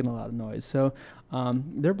plus, you're making a lot of noise. So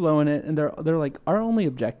they're blowing it, and they're like, our only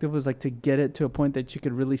objective was like to get it to a point that you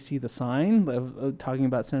could really see the sign of talking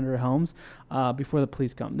about Senator Helms before the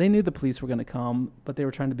police come. They knew the police were going to come, but they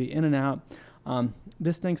were trying to be in and out.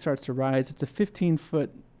 This thing starts to rise. It's a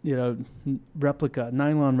 15-foot replica,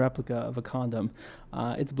 nylon replica of a condom.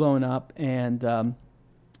 It's blowing up, and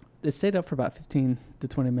it stayed up for about 15 to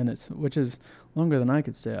 20 minutes, which is longer than I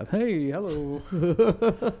could stay up. Hey, hello.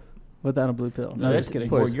 Without a blue pill. No, just kidding.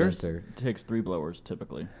 Poor Yours Spencer. takes 3 blowers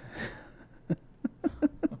typically. I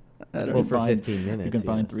don't Well, even for find- 15 minutes. You can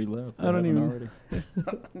find yes. 3 left. I don't even- already. Not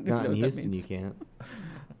know in what that Houston, means. you can't.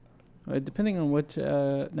 Depending on which,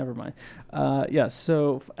 never mind.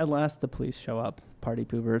 So at last the police show up, party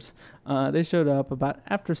poopers. They showed up about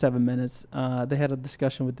after 7 minutes. They had a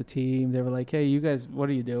discussion with the team. They were like, hey, you guys, what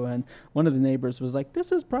are you doing? One of the neighbors was like,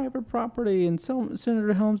 this is private property, and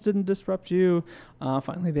Senator Helms didn't disrupt you.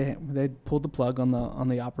 Finally, they pulled the plug on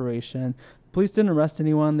the operation. Police didn't arrest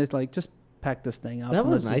anyone. They like, just pack this thing up. That and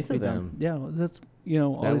was let's just nice be of done. them. Yeah, that's,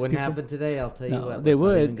 all That these wouldn't people. happen today, I'll tell you No, what. they Let's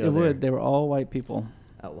not even would. go It there. would. They were all white people.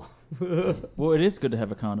 Oh, Well, it is good to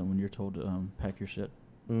have a condom when you're told to pack your shit.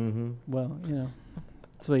 mm-hmm. Well,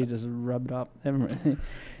 that's why you just rub it up.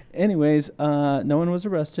 Anyways, no one was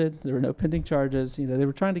arrested. There were no pending charges. They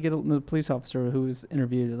were trying to get the police officer who was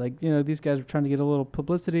interviewed. Like, these guys were trying to get a little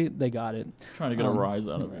publicity. They got it. Trying to get a rise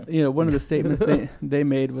out of it. One of the statements they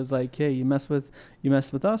made was like, "Hey, you mess with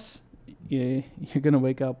us, you're gonna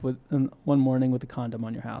wake up with one morning with a condom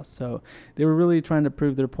on your house." So they were really trying to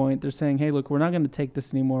prove their point. They're saying, "Hey, look, we're not going to take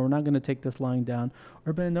this anymore. We're not going to take this lying down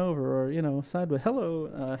or bend over or sideways.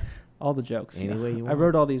 Hello." All the jokes. Any way you I want.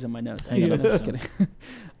 wrote all these in my notes. Hang on. Just kidding. It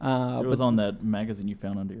was but- on that magazine you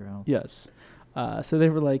found under your house. Yes. So they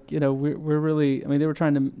were like, we're really, they were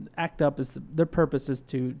trying to act up their purpose is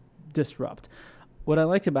to disrupt. What I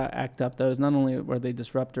liked about ACT UP, though, is not only were they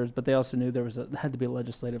disruptors, but they also knew there had to be a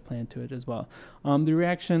legislative plan to it as well. The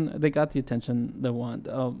reaction, they got the attention they want.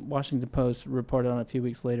 Washington Post reported on it a few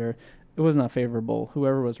weeks later. It was not favorable.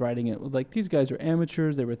 Whoever was writing it was like, these guys are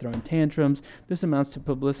amateurs. They were throwing tantrums. This amounts to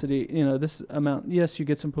publicity. Yes, you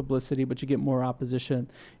get some publicity, but you get more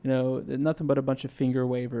opposition. Nothing but a bunch of finger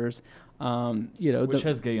wavers. Which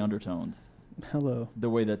has gay undertones. Hello. The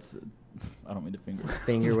way that's, I don't mean to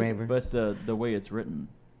Finger waver. but the way it's written,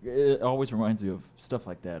 it always reminds me of stuff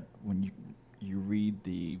like that when you read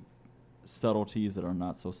the subtleties that are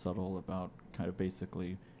not so subtle about kind of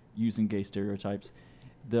basically using gay stereotypes.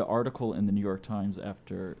 The article in the New York Times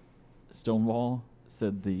after Stonewall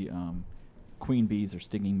said the queen bees are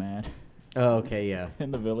stinging mad Oh, okay, yeah.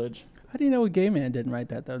 in the Village. How do you know a gay man didn't write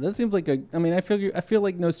that though? That seems like I feel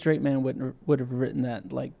like no straight man would have written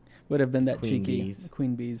that, like would have been that Queen cheeky. bees.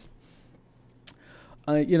 Queen bees.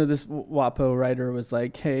 This WAPO writer was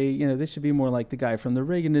like, hey, this should be more like the guy from the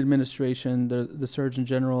Reagan administration, the Surgeon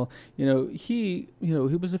General. He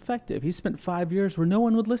was effective. He spent 5 years where no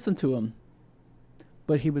one would listen to him.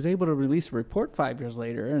 But he was able to release a report 5 years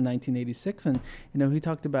later in 1986, and he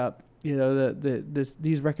talked about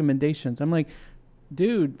these recommendations. I'm like,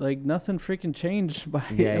 dude, like nothing freaking changed by.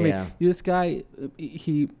 Yeah. This guy,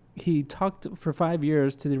 he talked for 5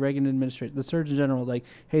 years to the Reagan administration, the Surgeon General, like,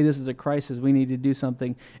 hey, this is a crisis, we need to do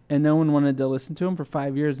something, and no one wanted to listen to him for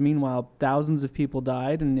 5 years. Meanwhile, thousands of people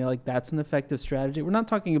died, and like that's an effective strategy. We're not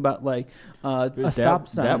talking about like a stop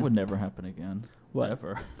sign. That would never happen again. What?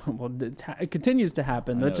 Ever. Well, it continues to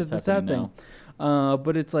happen. I know That's just the it's sad happening thing.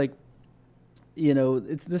 But it's like,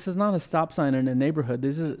 this is not a stop sign in a neighborhood.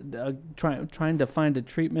 This is trying to find a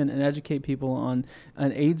treatment and educate people on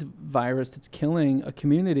an AIDS virus that's killing a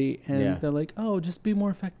community, and they're like, oh, just be more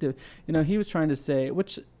effective. He was trying to say,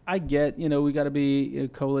 which I get, we got to be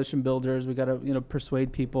coalition builders. We got to,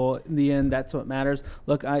 persuade people. In the end, that's what matters.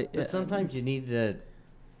 Look, But sometimes you need to,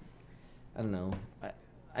 I don't know.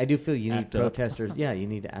 I do feel you need protesters. Yeah, you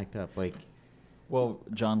need to act up. Like, well,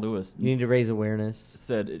 John Lewis, you need to raise awareness.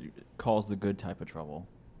 Said it calls the good type of trouble.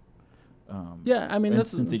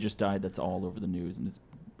 Since he just died, that's all over the news, and it's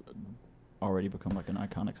already become like an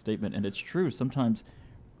iconic statement. And it's true. Sometimes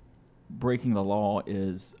breaking the law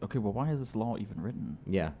is okay. Well, why is this law even written?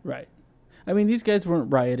 Yeah, right. I mean, these guys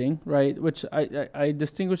weren't rioting, right? Which I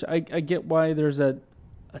distinguish. I get why there's a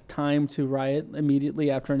time to riot immediately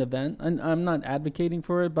after an event, and I'm not advocating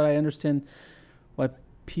for it, but I understand why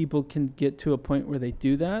people can get to a point where they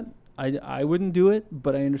do that. I wouldn't do it,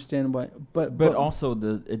 but I understand why. But also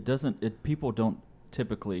people don't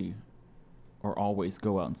typically or always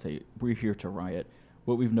go out and say we're here to riot.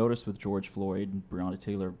 What we've noticed with George Floyd and Breonna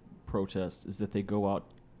Taylor protests is that they go out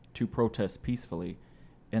to protest peacefully,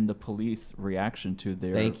 and the police reaction to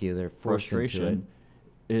their frustration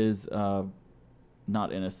is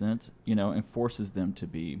not innocent, and forces them to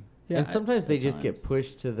be. Yeah, and sometimes they just get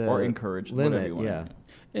pushed to the or encouraged limit. Yeah,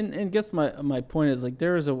 and guess my point is, like,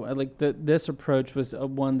 there is this approach was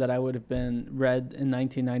one that I would have been read in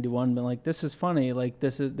 1991, but like, this is funny, like, they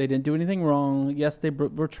didn't do anything wrong. Yes, they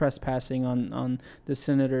were trespassing on the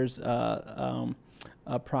senator's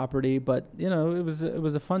property, but it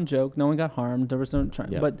was a fun joke. No one got harmed. There was no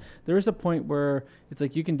but there is a point where it's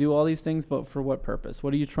like, you can do all these things, but for what purpose?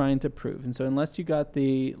 What are you trying to prove? And so unless you got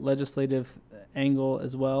the legislative angle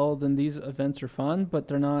as well, then these events are fun, but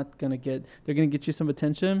they're going to get you some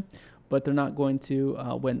attention, but they're not going to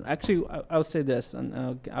win. Actually, I'll say this,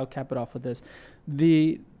 and I'll cap it off with this: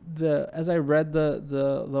 as I read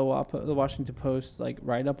the Washington Post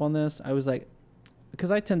write up on this, I was like,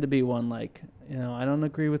 because I tend to be one I don't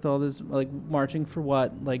agree with all this marching for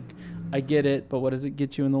what, I get it, but what does it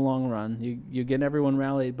get you in the long run? You get everyone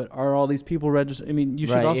rallied, but are all these people registered? I mean, you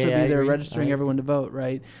should also be there registering everyone to vote,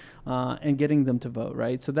 right? And getting them to vote,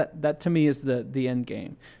 right? So that to me is the end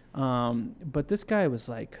game. But this guy was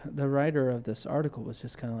the writer of this article was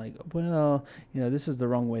just kind of well, this is the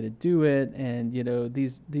wrong way to do it, and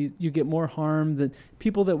these you get more harm. Than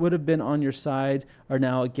people that would have been on your side are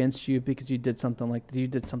now against you because you did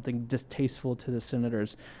something distasteful to the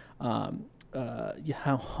senator's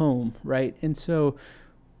home, right? And so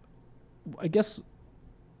I guess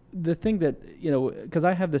the thing that because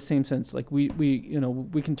I have the same sense, we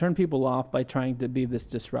can turn people off by trying to be this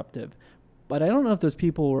disruptive. But I don't know if those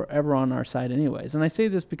people were ever on our side anyways. And I say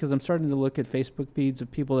this because I'm starting to look at Facebook feeds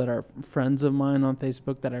of people that are friends of mine on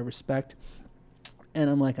Facebook that I respect. And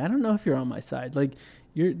I'm like, I don't know if you're on my side.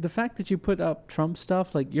 The fact that you put up Trump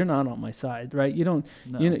stuff, you're not on my side, right? You don't,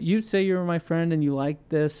 you say you're my friend and you like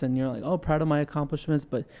this and you're like, oh, proud of my accomplishments,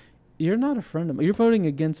 but you're not a friend of mine. You're voting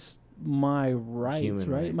against my rights,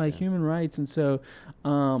 right? My human rights. And so,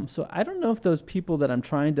 so I don't know if those people that I'm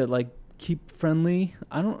trying to keep friendly,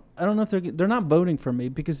 I don't know if they're not voting for me,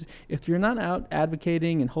 because if you're not out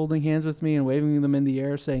advocating and holding hands with me and waving them in the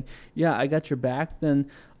air saying, yeah, I got your back,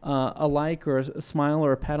 then a like or a smile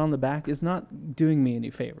or a pat on the back is not doing me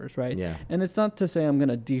any favors, right? Yeah. And it's not to say I'm going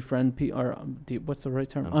to defriend people, or what's the right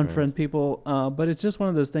term? Unfriend people. But it's just one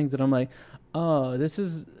of those things that I'm like, oh, this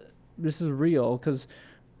is real, because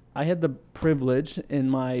I had the privilege in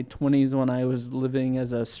my 20s when I was living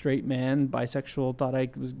as a straight man, bisexual, thought I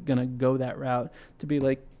was going to go that route, to be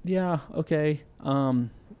like, yeah, okay,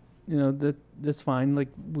 that's fine.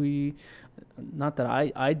 Not that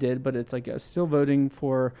I did, but it's I was still voting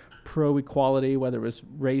for pro-equality, whether it was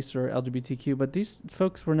race or LGBTQ, but these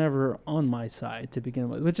folks were never on my side to begin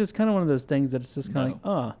with, which is kind of one of those things that it's just kind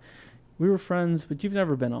of we were friends, but you've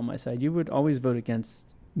never been on my side. You would always vote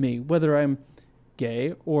against me, whether I'm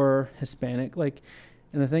gay or Hispanic.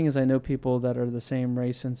 And the thing is, I know people that are the same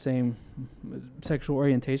race and same sexual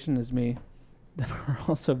orientation as me that are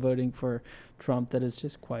also voting for Trump. That is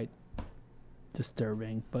just quite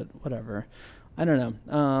disturbing, but whatever. I don't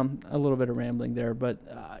know. A little bit of rambling there, but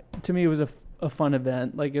to me, it was a fun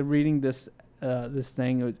event. Reading this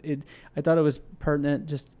thing, I thought it was pertinent,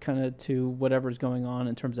 just kind of to whatever's going on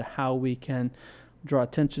in terms of how we can draw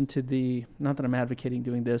attention to not that I'm advocating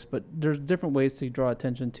doing this, but there's different ways to draw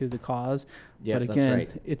attention to the cause. Yeah, but again,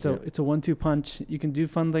 that's right. It's a 1-2 punch. You can do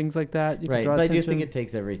fun things like that. You right, can draw but attention. I do think it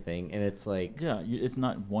takes everything, and it's it's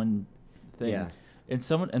not one thing. Yeah.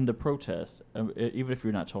 And the protest, even if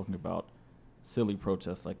you're not talking about silly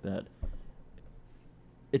protests like that,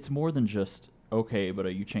 it's more than just okay, but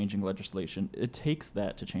are you changing legislation? It takes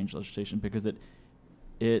that to change legislation because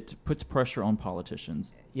it puts pressure on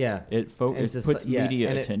politicians. Yeah. It puts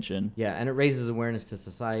media attention. And it raises awareness to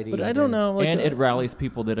society. But I don't know. Like, and it rallies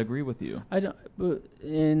people that agree with you. I don't.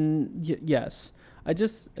 Yes. I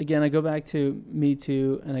just, again, I go back to Me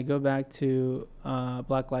Too, and I go back to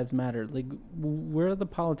Black Lives Matter. Like, where are the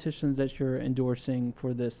politicians that you're endorsing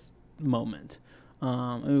for this moment?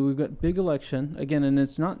 I mean, we've got big election again, and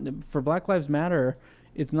it's not for Black Lives Matter.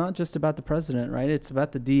 It's not just about the president, right? It's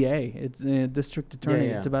about the DA. It's the district attorney.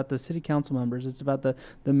 Yeah. It's about the city council members. It's about the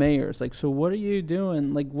mayors. Like, so what are you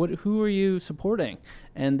doing? Like, who are you supporting?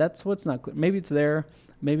 And that's what's not clear. Maybe it's there.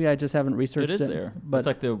 Maybe I just haven't researched it. It is there. But it's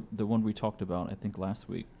like the one we talked about, I think, last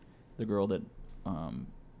week. The girl that, the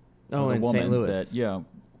in woman St. Louis. that,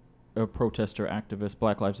 a protester activist,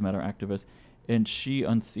 Black Lives Matter activist, and she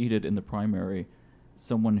unseated in the primary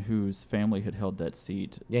someone whose family had held that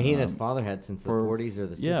seat. Yeah, he and his father had since the 40s or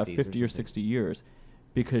the 60s. Yeah, 50 or 60 years,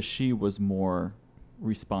 because she was more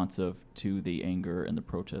responsive to the anger and the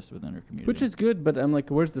protests within her community. which is good, but I'm like,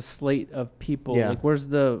 where's the slate of people? Yeah. Like, where's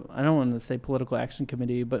the, I don't want to say political action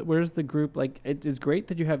committee, but where's the group? Like, it's great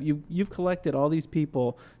that you've collected all these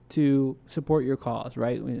people to support your cause,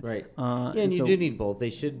 right? Right. And you so do need both. They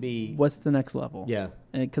should be. what's the next level? Yeah.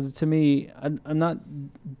 Because to me, I'm not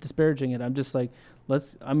disparaging it. I'm just like,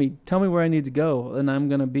 tell me where I need to go, and I'm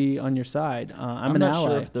going to be on your side. I'm an not ally.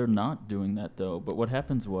 sure if they're not doing that, though. But what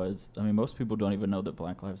happens was, I mean, most people don't even know that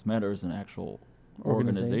Black Lives Matter is an actual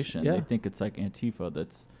organization. Yeah. They think it's like Antifa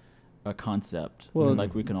that's a concept. Well, and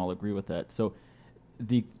like we can all agree with that. So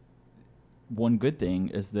the one good thing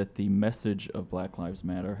is that the message of Black Lives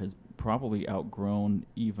Matter has probably outgrown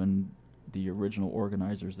even the original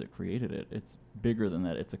organizers that created it. It's bigger than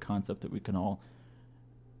that. It's a concept that we can all,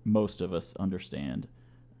 most of us, understand,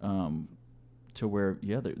 to where,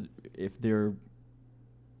 if they're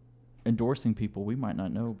endorsing people, we might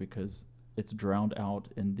not know because it's drowned out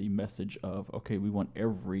in the message of, okay, we want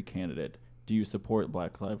every candidate. Do you support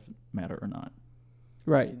Black Lives Matter or not?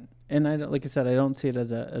 Right. And like I said, I don't see it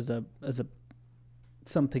as a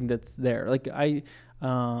something that's there. Like and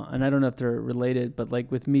I don't know if they're related, but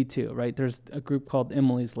like with Me Too, right? There's a group called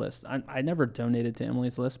Emily's List. I never donated to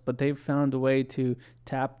Emily's List, but they've found a way to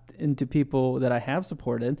tap into people that I have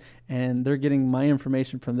supported, and they're getting my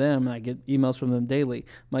information from them, and I get emails from them daily.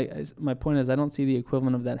 My point is, I don't see the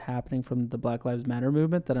equivalent of that happening from the Black Lives Matter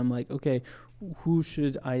movement, that I'm like, okay, who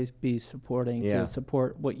should I be supporting to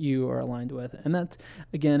support what you are aligned with? And that's,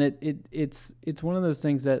 again, it's one of those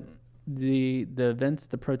things that the events,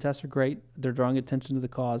 the protests are great. They're drawing attention to the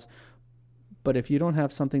cause. But if you don't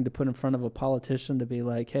have something to put in front of a politician to be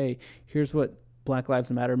like, hey, here's what Black Lives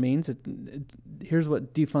Matter means. Here's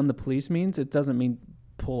what defund the police means. It doesn't mean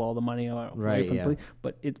pull all the money away from the police,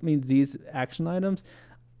 but it means these action items.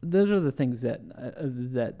 Those are the things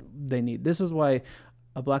that they need. This is why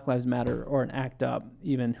a Black Lives Matter or an ACT UP,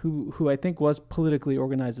 even who I think was politically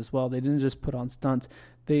organized as well. They didn't just put on stunts.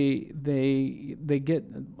 They get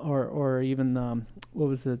or even what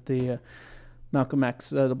was it, the Malcolm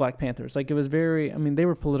X, the Black Panthers. Like, it was very, I mean, they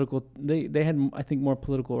were political. They had, I think, more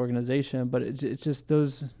political organization, but it's just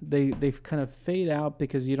those, they kind of fade out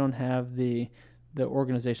because you don't have the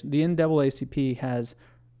organization. The NAACP has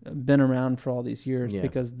been around for all these years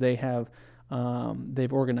because they have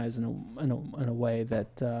they've organized in a way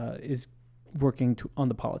that is working on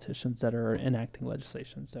the politicians that are enacting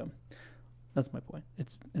legislation. So that's my point.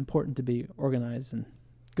 It's important to be organized and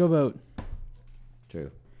go vote.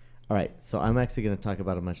 True. All right, so I'm actually going to talk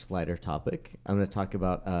about a much lighter topic. I'm going to talk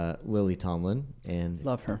about Lily Tomlin, and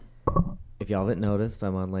Love her. if y'all haven't noticed,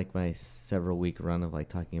 I'm on like my several week run of like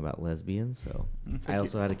talking about lesbians. So I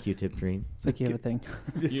also had a Q-tip dream. It's like you have a thing.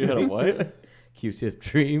 You had a what? Q-tip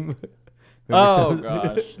dream. Oh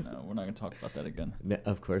gosh, no, we're not going to talk about that again. No,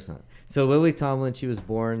 of course not. So Lily Tomlin, she was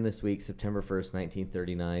born this week, September 1st,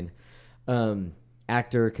 1939.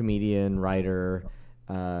 Actor, comedian, writer,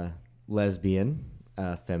 lesbian,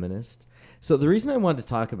 feminist. So the reason I wanted to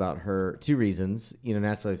talk about her, two reasons. You know,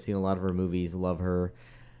 naturally, I've seen a lot of her movies, love her.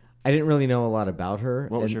 I didn't really know a lot about her.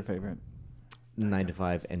 What was your favorite? 9 to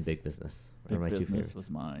 5 and Big Business. Big are my two Business favorites. was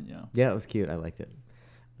mine, yeah. Yeah, it was cute. I liked it.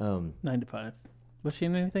 9 to 5. Was she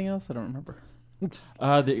in anything else? I don't remember.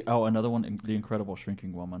 Another one, The Incredible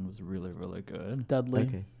Shrinking Woman, was really, really good. Dudley.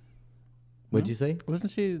 Okay. What'd you say?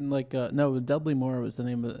 Wasn't she like no? Dudley Moore was the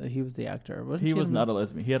name of. He was the actor. Wasn't He she was in not a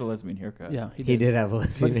lesbian. He had a lesbian haircut. Yeah, He did have a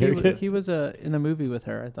lesbian haircut. He was in a movie with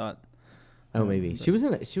her, I thought. Oh, maybe she was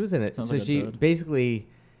in it. She was in it. Sounds So like a she dud. basically,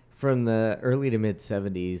 from the early to mid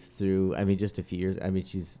 '70s through, just a few years.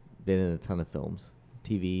 She's been in a ton of films,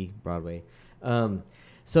 TV, Broadway.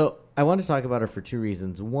 So I want to talk about her for two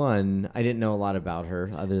reasons. One, I didn't know a lot about her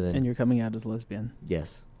other than And you're coming out as lesbian.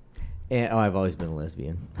 yes. And I've always been a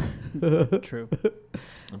lesbian. True.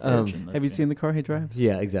 A virgin Have you lesbian. seen the car he drives?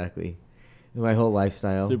 Yeah, exactly. My whole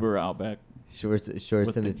lifestyle. Subaru Outback Shorts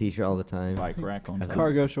With and a the t-shirt all the time. bike rack on top?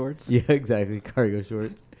 Cargo shorts. Yeah, exactly. Cargo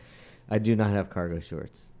shorts. I do not have cargo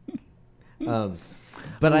shorts.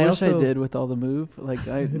 But I wish also I did with all the move. Like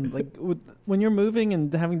when you're moving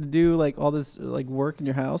and having to do like all this like work in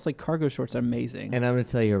your house, like cargo shorts are amazing. And I'm going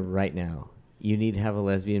to tell you right now, you need to have a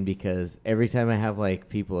lesbian because every time I have like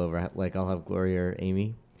people over, like I'll have Gloria or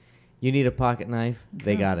Amy, you need a pocket knife,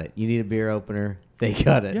 they Yeah. got it. You need a beer opener, they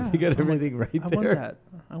got it. Yeah, They got I want- everything right I there. want that.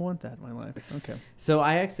 I want that in my life. Okay. So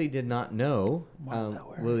I actually did not know Want that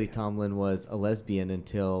where- Lily Tomlin was a lesbian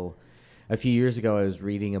until a few years ago. I was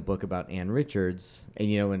reading a book about Ann Richards, and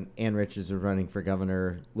you know when Ann Richards was running for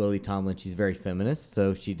governor, Lily Tomlin, she's very feminist,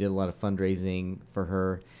 so she did a lot of fundraising for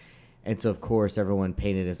her, and so of course everyone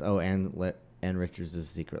painted as Ann Richards is a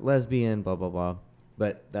secret lesbian, blah blah blah.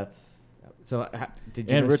 But that's so. Did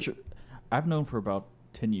you Ann know Richards, I've known for about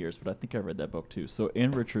 10 years, but I think I read that book too. So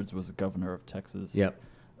Ann Richards was the governor of Texas. Yep.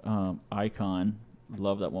 Icon.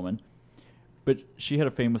 Love that woman. But she had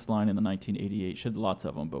a famous line in the 1988. She had lots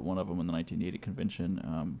of them, but one of them in the 1980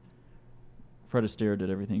 convention. Fred Astaire did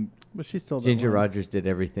everything. But she's still Ginger Rogers did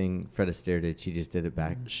everything Fred Astaire did. She just did it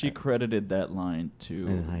back. She credited that line to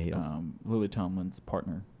And high heels. Lily Tomlin's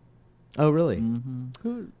partner. Oh really?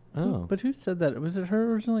 Mm-hmm. Oh. But who said that? Was it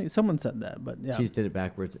her originally? Someone said that, but yeah. She just did it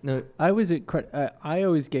backwards. No, I always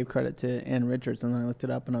gave credit to Ann Richards, and then I looked it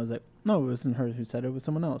up, and I was like, no, it wasn't her who said it. It was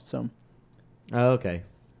someone else. So, oh, okay.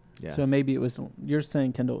 Yeah. so maybe it was. You're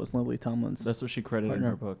saying Kendall was Lily Tomlin's. That's what she credited in Partner.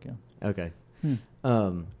 her book, yeah. Okay.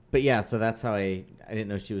 Hmm. But yeah, so that's how I didn't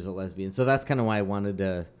know she was a lesbian. So that's kind of why I wanted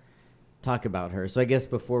to talk about her. So I guess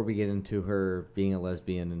before we get into her being a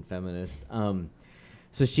lesbian and feminist,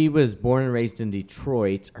 so she was born and raised in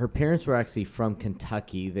Detroit. Her parents were actually from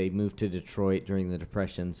Kentucky. They moved to Detroit during the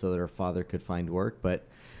Depression so that her father could find work, but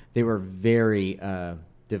they were very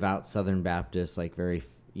devout Southern Baptists, like very,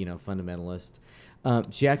 fundamentalist.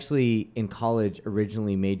 She actually, in college,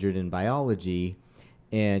 originally majored in biology,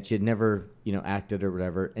 and she had never, acted or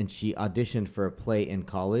whatever, and she auditioned for a play in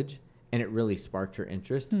college, and it really sparked her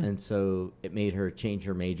interest, and so it made her change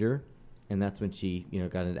her major, and that's when she,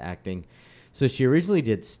 got into acting. So she originally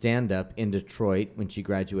did stand-up in Detroit when she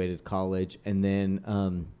graduated college, and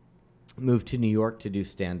then moved to New York to do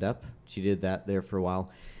stand-up. She did that there for a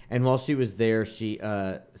while. And while she was there, she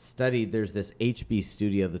studied. There's this HB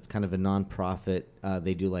Studio that's kind of a nonprofit.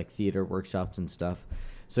 They do like theater workshops and stuff.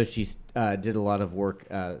 So she did a lot of work,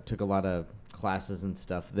 took a lot of classes and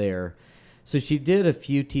stuff there. So she did a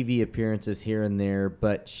few TV appearances here and there,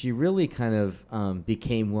 but she really kind of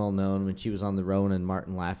became well known when she was on the Rowan and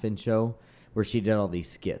Martin Laugh-In show, where she did all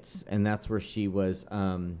these skits. And that's where she was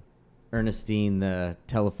Ernestine, the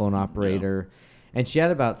telephone operator. Yeah. And she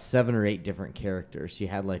had about 7 or 8 different characters. She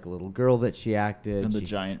had like a little girl that she acted. And the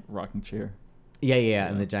giant rocking chair. Yeah,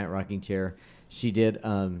 and the giant rocking chair. She did,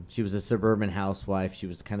 she was a suburban housewife. She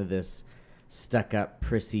was kind of this stuck-up,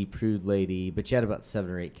 prissy, prude lady. But she had about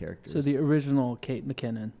 7 or 8 characters. So the original Kate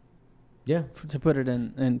McKinnon. Yeah. To put it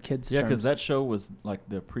in kids' Yeah, terms. because that show was like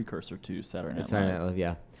the precursor to Saturday Night Live.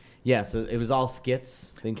 Yeah. Yeah, so it was all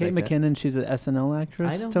skits, things Kate like McKinnon, she's an SNL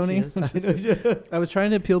actress, I know Tony. she is. I was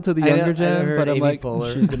trying to appeal to the I know- younger I know gen, her, but I'm Amy like,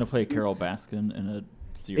 Poehler. She's going to play Carol Baskin in a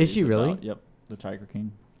series. Is she really? Yep, The Tiger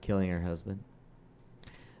King. Killing her husband.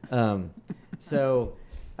 So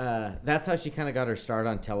that's how she kind of got her start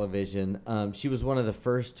on television. She was one of the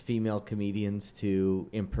first female comedians to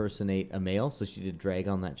impersonate a male, so she did drag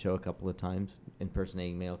on that show a couple of times,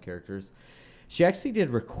 impersonating male characters. She actually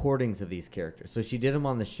did recordings of these characters. So she did them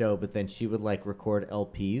on the show, but then she would like record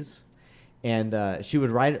LPs, and she would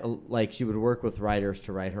write she would work with writers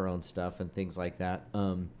to write her own stuff and things like that.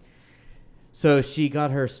 So she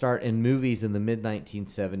got her start in movies in the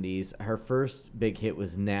mid-1970s. Her first big hit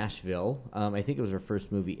was Nashville. I think it was her first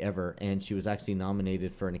movie ever, and she was actually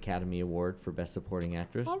nominated for an Academy Award for Best Supporting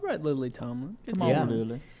Actress. all right, Lily Tomlin. Come Yeah. on,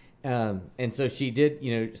 Lily. And so she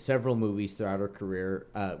did, several movies throughout her career.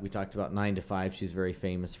 We talked about 9 to 5. She's very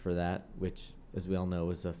famous for that, which, as we all know,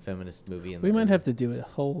 was a feminist movie. We might have to do a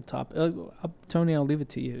whole topic. Tony, I'll leave it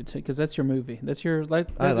to you because that's your movie. That's your like.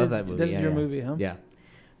 I love that movie. That is Yeah, your yeah. movie, huh?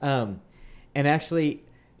 Yeah. And actually,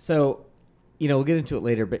 so, we'll get into it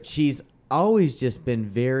later, but she's always just been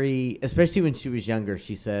very, especially when she was younger,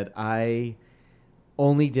 she said, I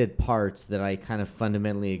only did parts that I kind of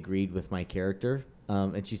fundamentally agreed with my character.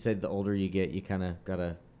 And she said the older you get, you kind of got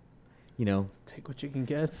to, Take what you can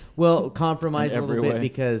get. well, compromise In a little every bit way.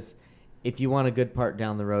 because if you want a good part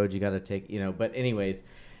down the road, you got to take, but anyways,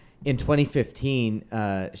 in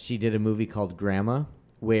 2015, she did a movie called Grandma,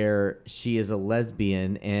 where she is a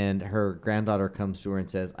lesbian and her granddaughter comes to her and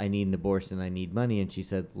says, I need an abortion, I need money. And she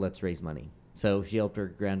said, let's raise money. So she helped her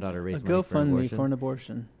granddaughter raise money for an GoFundMe abortion. for an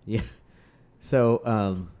abortion. Yeah.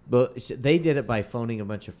 So, but they did it by phoning a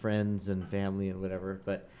bunch of friends and family and whatever.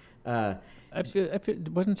 But I feel,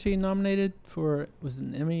 wasn't she nominated for, was it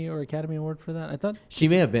an Emmy or Academy Award for that? I thought she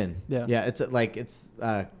may have been. Yeah. Yeah. It's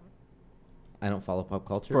I don't follow pop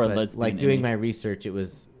culture, For a but lesbian like doing Emmy. my research, it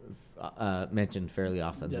was mentioned fairly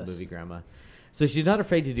often, Yes. the movie Grandma. So she's not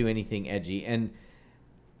afraid to do anything edgy. And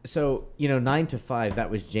so, 9 to 5,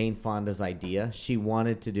 that was Jane Fonda's idea. She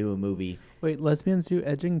wanted to do a movie. Wait, lesbians do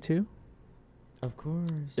edging too? Of course.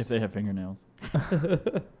 If they have fingernails.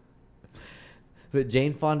 But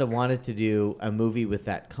Jane Fonda wanted to do a movie with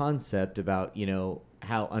that concept about,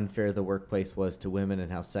 how unfair the workplace was to women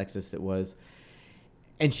and how sexist it was.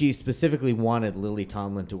 And she specifically wanted Lily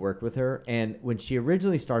Tomlin to work with her. And when she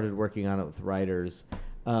originally started working on it with writers,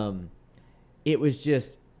 it was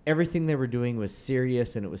just everything they were doing was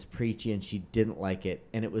serious and it was preachy and she didn't like it.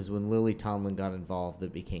 And it was when Lily Tomlin got involved that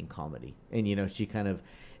it became comedy. And, she kind of...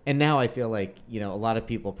 And now I feel like, a lot of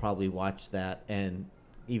people probably watch that, and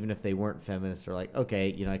even if they weren't feminists are like,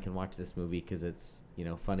 okay, I can watch this movie because it's,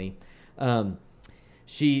 funny.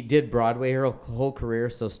 She did Broadway her whole career,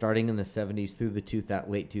 so starting in the 70s through the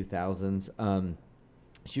late 2000s.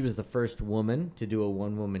 She was the first woman to do a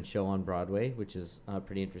one-woman show on Broadway, which is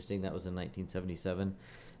pretty interesting. That was in 1977.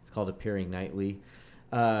 It's called Appearing Nightly.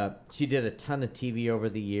 She did a ton of TV over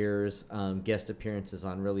the years, guest appearances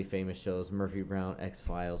on really famous shows, Murphy Brown,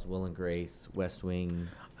 X-Files, Will and Grace, West Wing.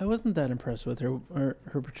 I wasn't that impressed with her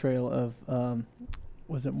portrayal of,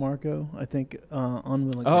 was it Margot? I think on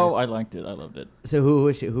Will and Grace. Oh, I liked it. I loved it. So who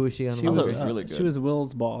was she on? She Will and was it Grace? was really good. She was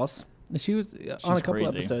Will's boss. She was on a couple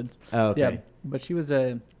crazy. episodes. Oh, okay. Yeah, but she was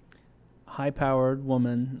a high-powered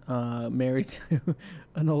woman married to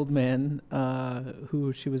an old man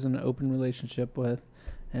who she was in an open relationship with.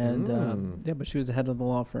 And but she was the head of the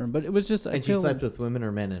law firm. But it was just And she slept with women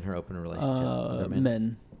or men in her open relationship? Other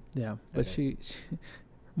men. Yeah, but Okay. she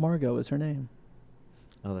Margot is her name.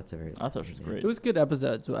 Oh, that's a very... I thought she was great. It was good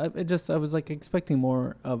episodes. I was like expecting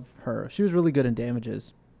more of her. She was really good in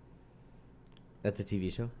Damages. That's a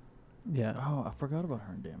TV show? Yeah. Oh, I forgot about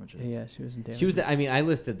her in Damages. Yeah, she was in Damages. She was. I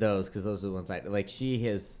listed those because those are the ones I like. She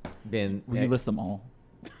has been. Will you list them all?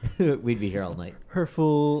 We'd be here all night. her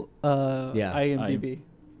full Yeah. IMDb.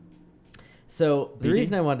 So the BD?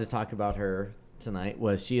 reason I wanted to talk about her tonight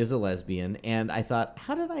was she is a lesbian, and I thought,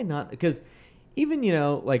 how did I not? Because even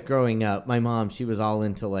like growing up, my mom, she was all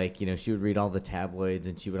into like she would read all the tabloids,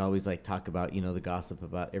 and she would always like talk about the gossip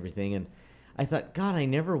about everything, and I thought, God, I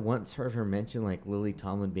never once heard her mention like Lily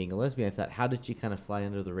Tomlin being a lesbian. I thought, how did she kind of fly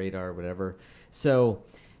under the radar or whatever? So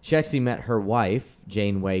she actually met her wife,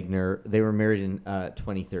 Jane Wagner. They were married in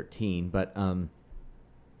 2013, but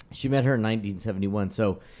she met her in 1971.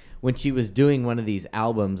 So when she was doing one of these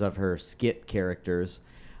albums of her skit characters,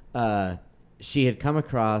 she had come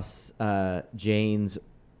across Jane's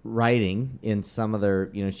writing in some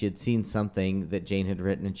other, she had seen something that Jane had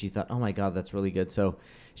written, and she thought, oh my God, that's really good. So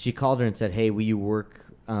she called her and said, hey, will you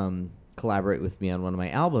collaborate with me on one of my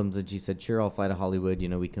albums? And she said, sure, I'll fly to Hollywood.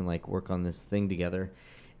 We can like work on this thing together.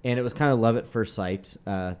 And it was kind of love at first sight.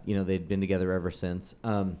 They'd been together ever since.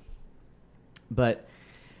 But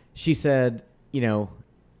she said,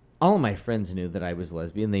 all of my friends knew that I was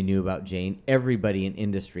lesbian. They knew about Jane. Everybody in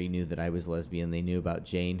industry knew that I was lesbian. They knew about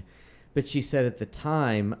Jane. But she said at the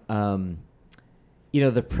time,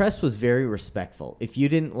 the press was very respectful. If you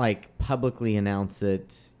didn't like publicly announce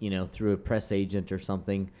it, through a press agent or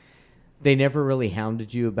something, they never really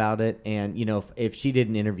hounded you about it. And, if she did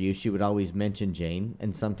an interview, she would always mention Jane.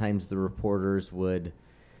 And sometimes the reporters would,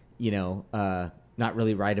 not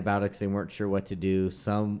really write about it because they weren't sure what to do.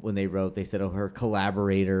 Some, when they wrote, they said, oh, her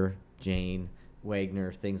collaborator, Jane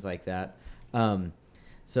Wagner, things like that.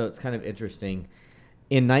 So it's kind of interesting.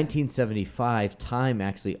 In 1975, Time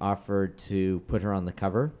actually offered to put her on the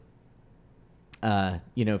cover,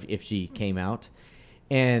 if she came out.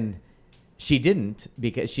 And she didn't,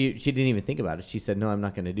 because she didn't even think about it. She said, no, I'm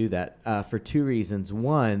not going to do that, for two reasons.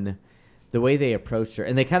 One, the way they approached her,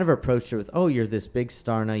 and they kind of approached her with, oh, you're this big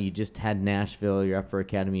star now. You just had Nashville. You're up for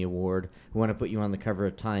Academy Award. We want to put you on the cover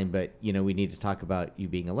of Time, but, we need to talk about you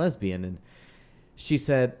being a lesbian. And she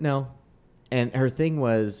said, no. And her thing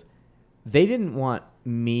was, they didn't want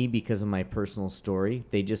me because of my personal story.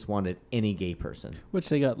 They just wanted any gay person. Which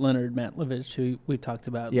they got Leonard Matlovich, who we talked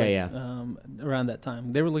about. Yeah. Around that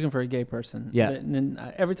time, they were looking for a gay person. Yeah. And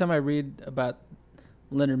then every time I read about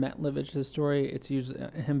Leonard Matlevich's story, it's usually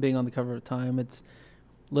him being on the cover of Time. It's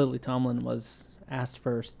Lily Tomlin was asked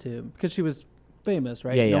first because she was famous,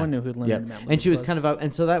 right? Yeah, no yeah. one knew who Leonard Yep. Matlavich And she was kind of up,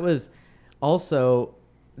 and so that was also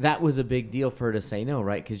that was a big deal for her to say no,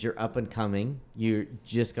 right? Because you're up and coming, you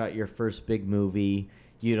just got your first big movie,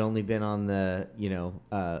 you'd only been on the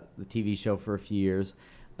the TV show for a few years,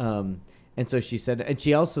 and so she said, and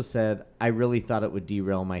she also said, I really thought it would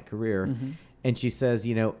derail my career, Mm-hmm. and she says,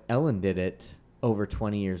 Ellen did it over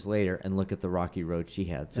 20 years later, and look at the rocky road she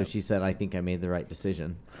had. So Yep. she said, I think I made the right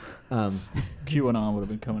decision. QAnon would have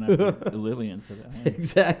been coming after Lillian said that.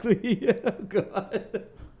 Exactly. Oh, God.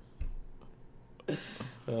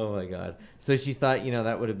 Oh, my God. So she thought,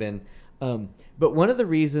 that would have been... but one of the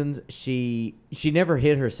reasons she never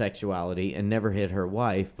hid her sexuality and never hid her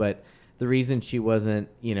wife, but the reason she wasn't,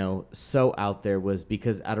 so out there was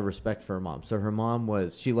because out of respect for her mom. So her mom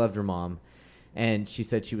she loved her mom. And she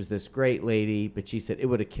said she was this great lady, but she said it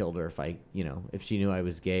would have killed her if she knew I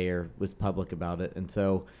was gay or was public about it. And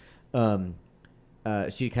so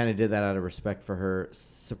she kind of did that out of respect for her.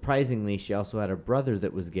 Surprisingly, she also had a brother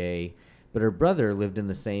that was gay, but her brother lived in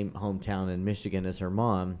the same hometown in Michigan as her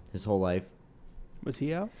mom his whole life. Was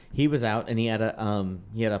he out? He was out, and he had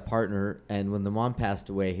a partner. And when the mom passed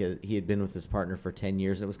away, he had been with his partner for 10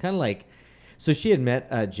 years. And it was kind of like, so she had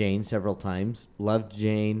met Jane several times, loved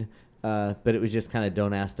Jane. But it was just kind of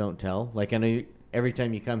don't ask, don't tell. Like I know every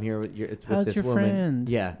time you come here, it's with How's this your woman. friend?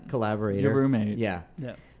 Yeah, collaborator. Your roommate. Yeah.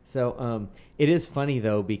 Yeah. So it is funny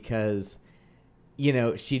though because,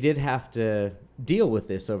 she did have to deal with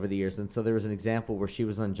this over the years, and so there was an example where she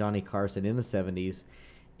was on Johnny Carson in the 70s,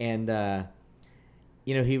 and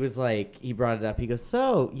he was like, he brought it up. He goes,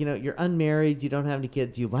 so you're unmarried, you don't have any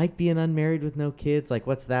kids. Do you like being unmarried with no kids? Like,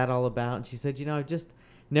 what's that all about? And she said, I've just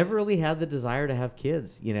never really had the desire to have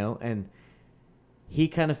kids, and he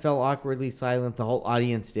kind of fell awkwardly silent. The whole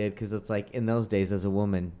audience did, because it's like in those days as a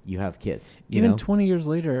woman, you have kids. Even 20 years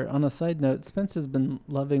later, on a side note, Spence has been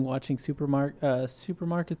loving watching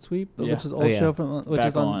Supermarket Sweep, Yeah. which is an Oh, old yeah. show which Back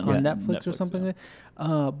is on on Netflix or Netflix, something.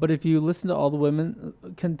 yeah. But if you listen to all the women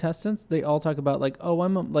contestants, they all talk about like, oh,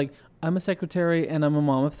 I'm a secretary and I'm a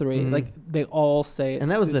mom of 3. Mhm. Like they all say it. And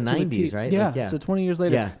that was to- the to a 90s, T. right? Yeah. Like, yeah. So 20 years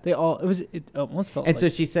later, Yeah. it almost felt And like so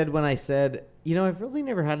she said, when I said, I've really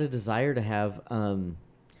never had a desire to have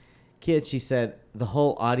kids, she said the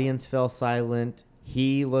whole audience fell silent.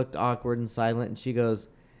 He looked awkward and silent, and she goes,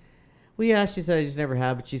 well, yeah, she said, I just never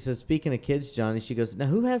have. But she says, speaking of kids, Johnny, she goes, now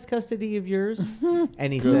who has custody of yours?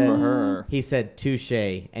 And he Good said, for her. he said, touche,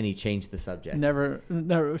 and he changed the subject. never,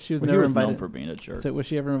 she was Well, he never was known invited. for being a jerk. So was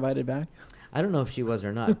she ever invited back? I don't know if she was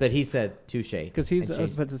or not, but he said touche. Because and I was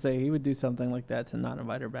changed- about to say he would do something like that to not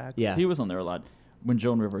invite her back. Yeah. He was on there a lot. When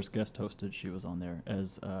Joan Rivers guest hosted, she was on there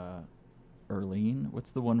as Erlene.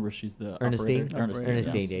 What's the one where she's the Ernestine? operator?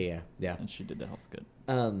 Ernestine, yes. yeah. And she did that. Was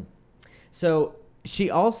good. So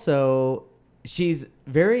she's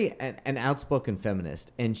very an outspoken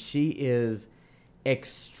feminist, and she is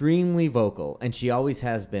extremely vocal, and she always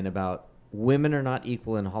has been, about women are not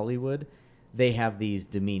equal in Hollywood. They have these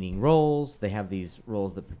demeaning roles. They have these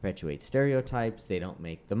roles that perpetuate stereotypes. They don't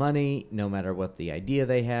make the money, no matter what the idea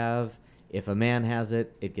they have. If a man has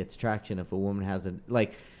it, it gets traction. If a woman has it,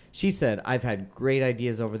 like she said, I've had great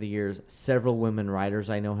ideas over the years. Several women writers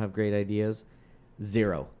I know have great ideas.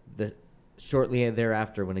 Zero. Shortly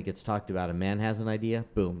thereafter, when it gets talked about, a man has an idea,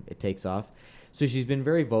 boom, it takes off. So she's been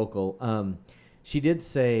very vocal. She did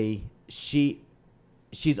say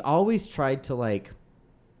she's always tried to, like,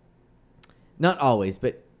 not always,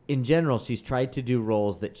 but in general, she's tried to do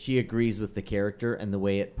roles that she agrees with the character and the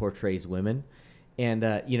way it portrays women. And,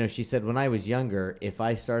 she said, when I was younger, if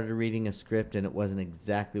I started reading a script and it wasn't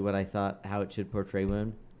exactly what I thought how it should portray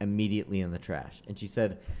women, immediately in the trash. And she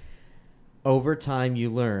said, over time, you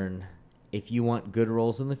learn, if you want good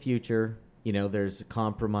roles in the future, there's a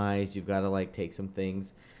compromise. You've got to, like, take some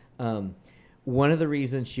things. One of the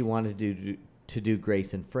reasons she wanted to do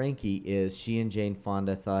Grace and Frankie is she and Jane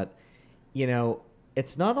Fonda thought,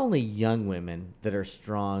 it's not only young women that are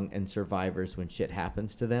strong and survivors when shit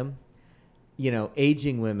happens to them.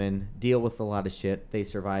 Aging women deal with a lot of shit. They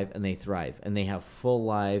survive and they thrive and they have full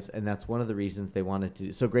lives. And that's one of the reasons they wanted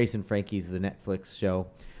to. So Grace and Frankie's the Netflix show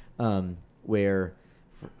where,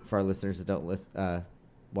 for our listeners that don't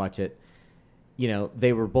watch it,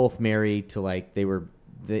 they were both married to, like,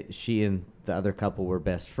 she and the other couple were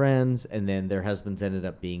best friends, and then their husbands ended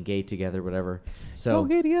up being gay together, whatever. So Y'all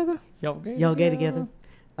gay together? y'all gay together.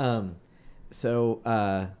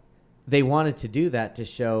 So they wanted to do that to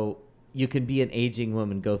show you can be an aging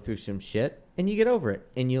woman, go through some shit, and you get over it,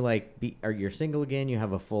 and you, like, you're single again, you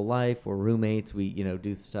have a full life, we're roommates, we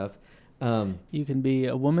do stuff. You can be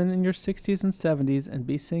a woman in your 60s and 70s and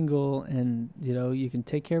be single, and you can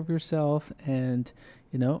take care of yourself, and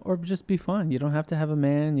or just be fun. You don't have to have a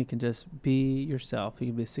man. You can just be yourself. You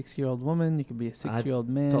can be a 60-year-old woman. You can be a 60-year-old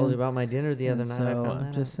man. Told you about my dinner the other And night. So I found I'm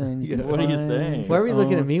that just out. saying. You can What are you find saying? Why were you your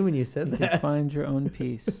looking at own- me when you said You that? can find your own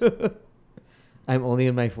peace. I'm only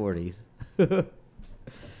in my 40s.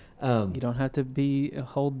 You don't have to be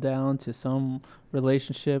hold down to some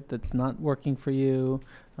relationship that's not working for you.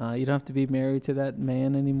 You don't have to be married to that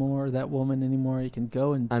man anymore, or that woman anymore. You can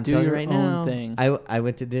go and I'm do telling you your right own now. thing. I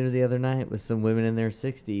went to dinner the other night with some women in their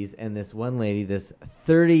 60s, and this one lady, this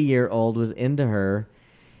 30-year-old, was into her,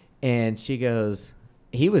 and she goes,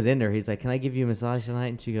 he was into her. He's like, "Can I give you a massage tonight?"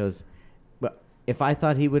 And she goes, "Well, if I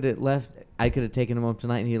thought he would have left, I could have taken him home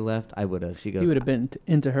tonight, and he left. I would have." She goes, He would have been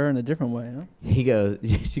into her in a different way, huh? He goes,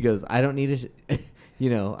 she goes, "I don't need a,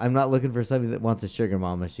 I'm not looking for somebody that wants a sugar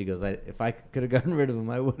mama." She goes, "If I could have gotten rid of him,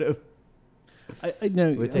 I would have." I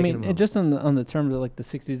know. We're I taking mean, them and home. just on the terms of like the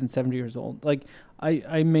 60s and 70 years old. Like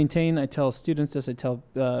I maintain. I tell students this. I tell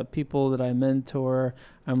people that I mentor.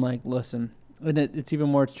 I'm like, listen, and it's even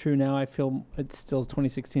more true now. I feel it's still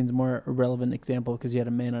 2016 is more a relevant example because you had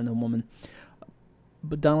a man and a woman.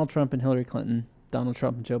 But Donald Trump and Hillary Clinton, Donald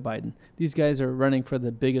Trump and Joe Biden, these guys are running for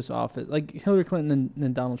the biggest office. Like Hillary Clinton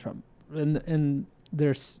and Donald Trump, in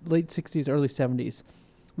their late 60s, early 70s.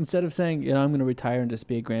 Instead of saying, I'm going to retire and just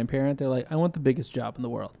be a grandparent, they're like, I want the biggest job in the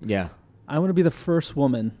world. Yeah. I want to be the first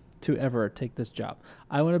woman to ever take this job.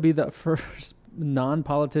 I want to be the first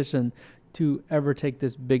non-politician to ever take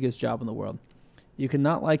this biggest job in the world. You can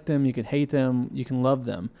not like them, you can hate them, you can love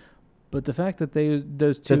them, but the fact that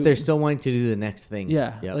those two, That they're still wanting to do the next thing.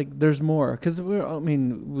 yeah, Yep. like there's more. Because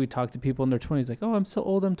we talk to people in their 20s, like, oh, I'm so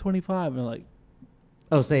old, I'm 25, and they're like,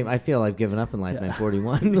 Oh, same. I feel I've given up in life, and I'm Yeah.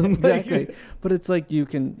 41. exactly. But it's like you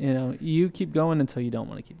can, you keep going until you don't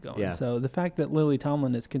want to keep going. Yeah. So the fact that Lily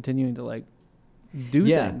Tomlin is continuing to like do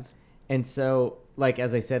Yeah. things. And so, like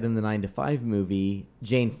as I said in the 9 to 5 movie,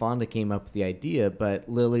 Jane Fonda came up with the idea, but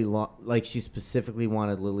she specifically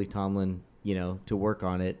wanted Lily Tomlin, to work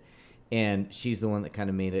on it, and she's the one that kind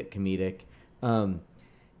of made it comedic.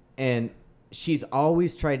 And she's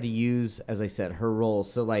always tried to use, as I said, her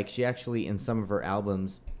roles. So, like, she actually, in some of her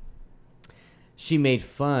albums, she made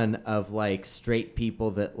fun of, like, straight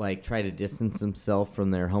people that, like, try to distance themselves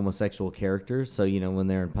from their homosexual characters. So, when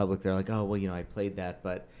they're in public, they're like, oh, well, I played that.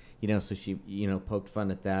 But, so she, poked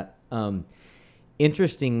fun at that.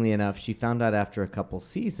 Interestingly enough, she found out after a couple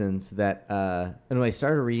seasons that, and when I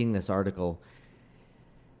started reading this article,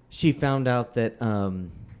 she found out that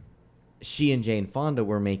she and Jane Fonda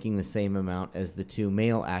were making the same amount as the two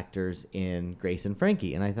male actors in Grace and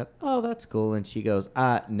Frankie. And I thought, oh, that's cool. And she goes,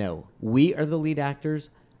 no, we are the lead actors.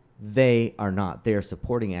 They are not. They are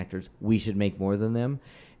supporting actors. We should make more than them.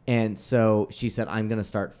 And so she said, I'm going to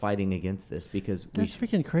start fighting against this because That's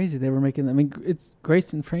freaking crazy. They were making. I mean, it's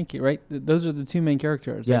Grace and Frankie, right? Those are the two main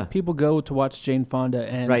characters. Yeah. Like, people go to watch Jane Fonda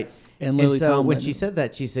and right. and Lily and so Tomlin. when she said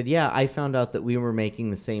that, she said, yeah, I found out that we were making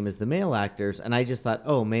the same as the male actors. And I just thought,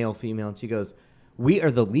 oh, male, female. And she goes, we are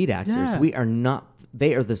the lead actors. Yeah. We are not.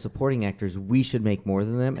 They are the supporting actors. We should make more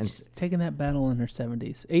than them. And she's taking that battle in her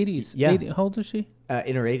 70s, 80s. Yeah. 80, how old is she?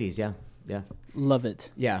 in her 80s, yeah. Yeah. Love it.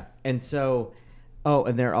 Yeah. And so,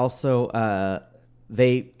 and they're also,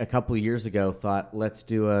 they, a couple of years ago, thought, let's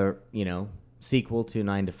do a, sequel to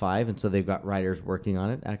 9 to 5. And so they've got writers working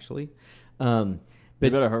on it, actually. They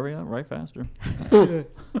better hurry up, write faster.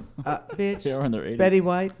 Bitch. They are in their 80s.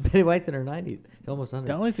 Betty White's in her 90s. Almost 100.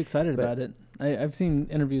 Dolly's excited But- about it. I've seen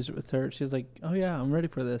interviews with her. She's like, oh, yeah, I'm ready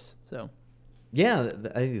for this. So Yeah, I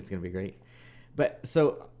think it's going to be great. But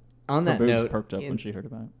so on Her that boobs note, perked up when she heard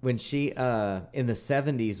about it. when she in the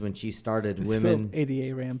 70s when she started, it's women filled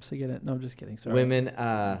ADA ramps. I get it. No, I'm just kidding. Sorry. women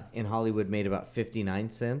in Hollywood made about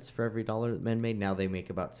 59 cents for every dollar that men made. Now they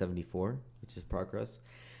make about 74, which is progress.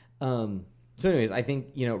 So anyways, I think,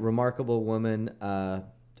 remarkable woman. I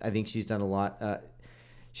think she's done a lot.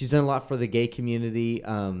 She's done a lot for the gay community.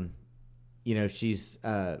 She's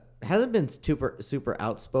hasn't been super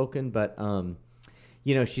outspoken, but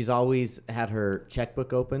she's always had her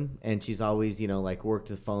checkbook open, and she's always worked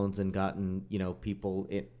the phones and gotten people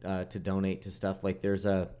to donate to stuff. Like there's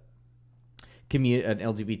an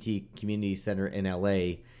LGBT community center in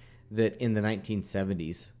LA that in the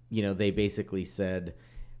 1970s, they basically said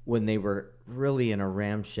when they were really in a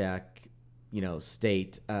ramshack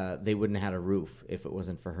state, they wouldn't have had a roof if it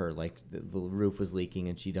wasn't for her. Like the roof was leaking,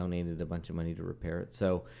 and she donated a bunch of money to repair it.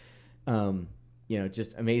 So,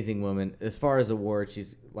 just amazing woman. As far as awards,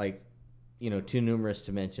 she's too numerous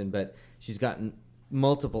to mention, but she's gotten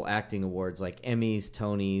multiple acting awards like Emmys,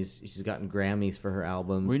 Tonys. She's gotten Grammys for her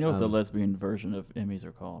albums. We know what the lesbian version of Emmys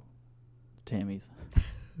are called. Tammys.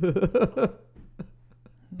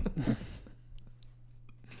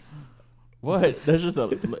 What? That's just a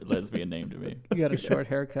lesbian name to me. You got a short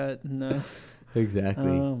haircut. No. Exactly.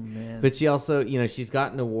 Oh, man. But she also, she's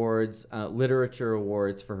gotten awards, literature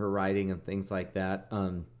awards for her writing and things like that.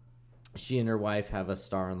 She and her wife have a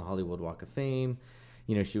star on the Hollywood Walk of Fame.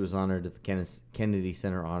 She was honored at the Kennedy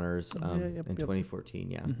Center Honors in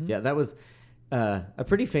 2014. Yeah. Mm-hmm. Yeah, that was a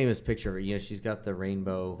pretty famous picture of her. She's got the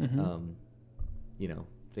rainbow,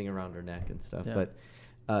 thing around her neck and stuff. Yeah. But,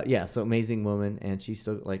 so amazing woman. And she's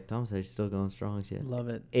still, like Tom said, she's still going strong. She Love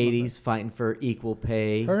it. 80s, fighting for equal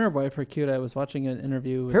pay. Her and her wife are cute. I was watching an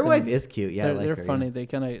interview with Her them. wife is cute. Yeah, They're her, funny. They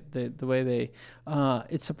kind of the way they.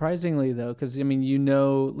 It's surprisingly though, because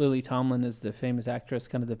Lily Tomlin is the famous actress,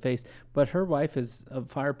 kind of the face, but her wife is a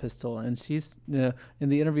fire pistol, and she's in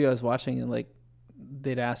the interview I was watching, and like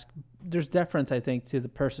they'd ask. There's deference, I think, to the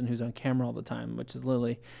person who's on camera all the time, which is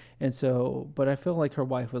Lily, and so. But I feel like her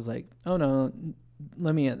wife was like, "Oh no,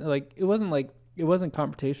 let me." Like it wasn't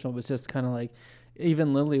confrontational. It was just kind of like.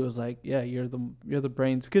 Even Lily was like, "Yeah, you're the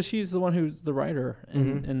brains," because she's the one who's the writer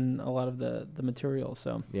in a lot of the material.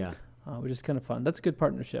 So yeah, which is kind of fun. That's a good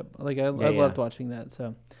partnership. Like I loved watching that.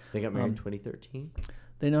 So they got married in 2013.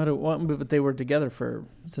 They know how to, but they were together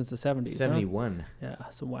since the 70s. 71. Huh? Yeah.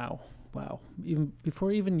 So wow. Even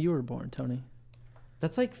before you were born, Tony.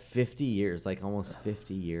 That's like 50 years, like almost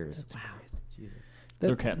 50 years. That's crazy. Jesus.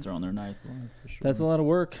 Their cats are on their ninth one, for sure. That's a lot of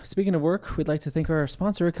work. Speaking of work, we'd like to thank our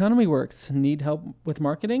sponsor, Economy Works. Need help with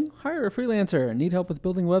marketing? Hire a freelancer. Need help with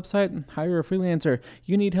building a website? Hire a freelancer.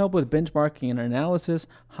 You need help with benchmarking and analysis?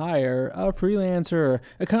 Hire a freelancer.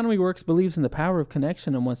 Economy Works believes in the power of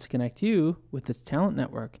connection and wants to connect you with its talent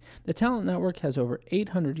network. The talent network has over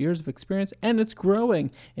 800 years of experience, and it's growing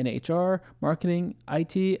in HR, marketing,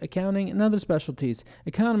 IT, accounting, and other specialties.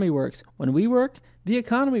 Economy Works. When we work, the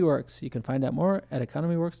economy works. You can find out more at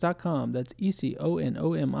economyworks.com. That's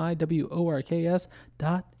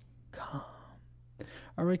ECONOMIWORKS.com.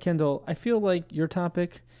 All right, Kendall, I feel like your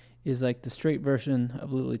topic is like the straight version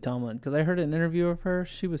of Lily Tomlin, because I heard an interview of her.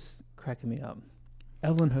 She was cracking me up.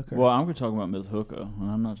 Evelyn Hooker. Well, I'm going to talk about Ms. Hooker.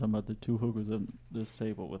 I'm not talking about the two hookers at this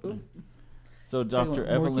table with me. So Dr.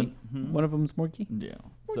 Evelyn... One of them's Morky? Yeah.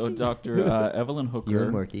 So Dr. Evelyn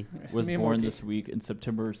Hooker was born this week in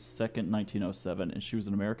September 2nd, 1907, and she was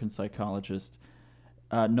an American psychologist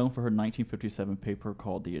known for her 1957 paper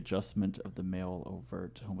called The Adjustment of the Male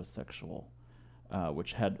Overt Homosexual,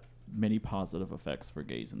 which had many positive effects for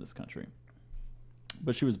gays in this country.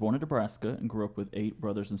 But she was born in Nebraska and grew up with 8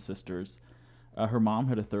 brothers and sisters. Her mom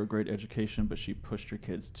had a 3rd-grade education, but she pushed her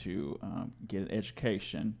kids to get an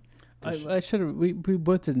education. I should have. We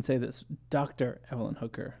both didn't say this. Dr. Evelyn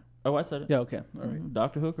Hooker. Oh, I said it. Yeah. Okay. All right.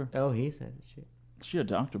 Dr. Hooker. Oh, he said it. Shit. She a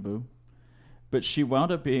doctor, boo. But she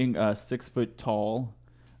wound up being 6 foot tall,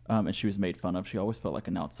 and she was made fun of. She always felt like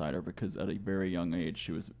an outsider because at a very young age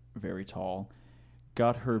she was very tall.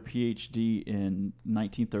 Got her PhD in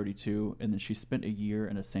 1932, and then she spent a year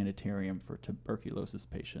in a sanitarium for tuberculosis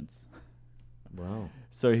patients. Wow.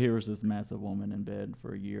 So here was this massive woman in bed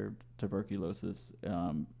for a year, tuberculosis,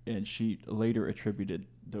 and she later attributed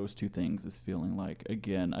those two things as feeling like,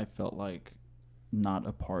 again, I felt like not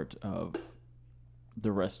a part of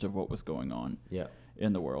the rest of what was going on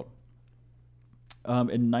in the world.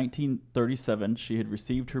 In 1937, she had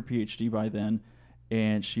received her PhD by then,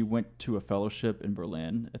 and she went to a fellowship in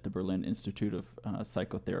Berlin at the Berlin Institute of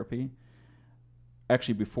Psychotherapy.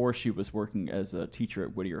 Actually, before she was working as a teacher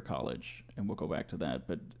at Whittier College, and we'll go back to that,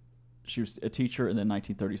 but she was a teacher, and then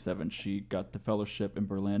 1937 she got the fellowship in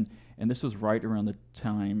Berlin, and this was right around the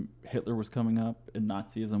time Hitler was coming up and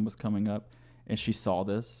Nazism was coming up, and she saw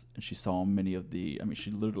this, and she saw many of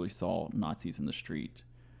she literally saw Nazis in the street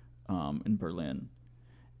in Berlin,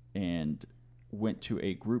 and went to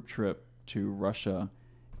a group trip to Russia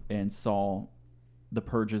and saw the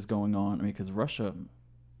purges going on, because Russia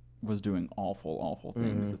was doing awful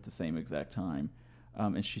things at the same exact time,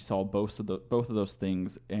 and she saw both of those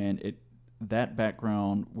things, and that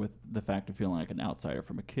background with the fact of feeling like an outsider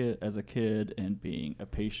as a kid, and being a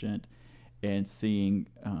patient, and seeing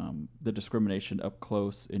the discrimination up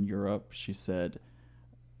close in Europe. She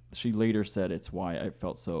later said it's why I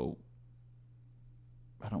felt so,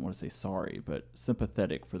 I don't want to say sorry, but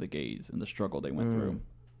sympathetic for the gays and the struggle they went through.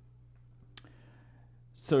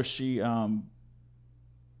 So she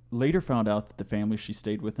later found out that the family she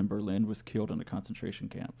stayed with in Berlin was killed in a concentration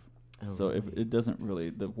camp. So really?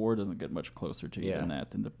 The war doesn't get much closer to you than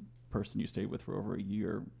that, than the person you stayed with for over a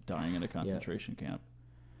year dying in a concentration camp.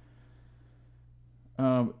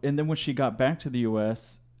 And then when she got back to the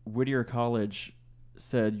U.S., Whittier College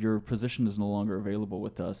said, your position is no longer available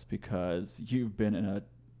with us because you've been in a...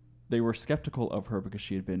 They were skeptical of her because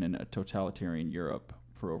she had been in a totalitarian Europe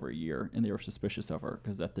for over a year, and they were suspicious of her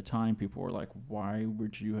because at the time people were like, why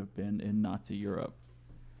would you have been in Nazi Europe?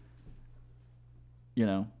 You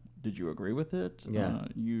know, did you agree with it? Yeah.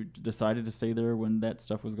 You decided to stay there when that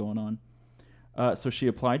stuff was going on. So she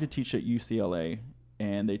applied to teach at UCLA,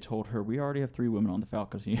 and they told her, we already have 3 women on the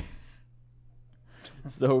faculty.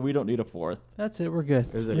 So we don't need a 4th. That's it. We're good.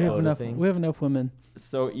 It was a we have quota enough. thing? We have enough women.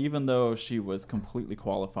 So even though she was completely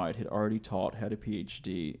qualified, had already taught, had a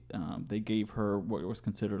PhD, they gave her what was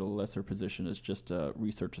considered a lesser position as just a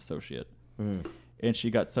research associate. Mm. And she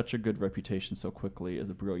got such a good reputation so quickly as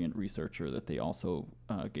a brilliant researcher that they also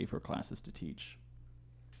gave her classes to teach.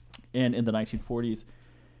 And in the 1940s,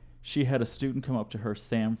 she had a student come up to her,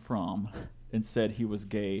 Sam Fromm, and said he was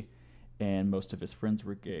gay, and most of his friends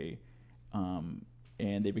were gay.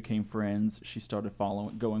 And they became friends. She started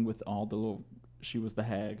going with all the little... She was the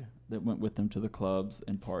hag that went with them to the clubs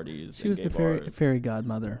and parties. She was the fairy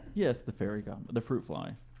godmother. Yes, the fairy godmother, the fruit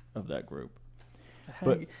fly of that group.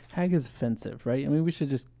 Hag is offensive, right? I mean,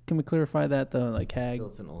 can we clarify that though? Like hag. So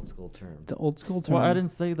it's an old school term. It's an old school term. Well, I didn't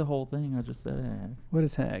say the whole thing. I just said hag. What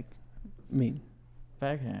does hag mean?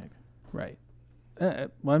 Fag hag. Right.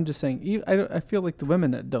 Well, I'm just saying. I feel like the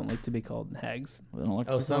women that don't like to be called hags. They don't like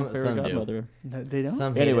Oh, to be called some fairy do. godmother. No, they don't.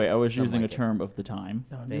 Some hate Anyway, it, I was some using like a it. term of the time.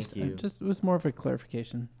 No, Thank you. It was more of a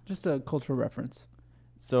clarification, just a cultural reference.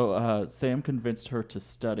 So Sam convinced her to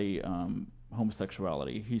study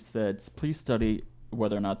homosexuality. He said, please study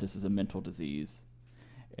whether or not this is a mental disease.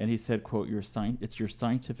 And he said, quote, it's your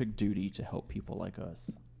scientific duty to help people like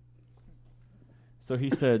us. So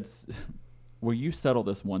he said, will you settle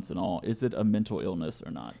this once and all? Is it a mental illness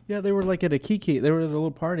or not? Yeah, they were like at a kiki. They were at a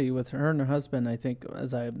little party with her and her husband. I think,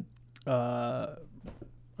 as I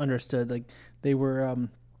understood, like they were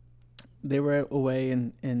away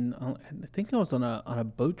and I think it was on a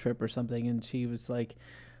boat trip or something. And she was like,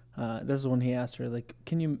 this is when he asked her, like,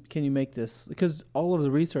 can you make this? Because all of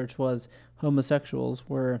the research was homosexuals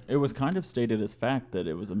were. It was kind of stated as fact that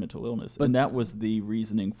it was a mental illness, and that was the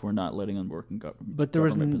reasoning for not letting them work in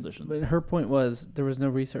government positions. But her point was there was no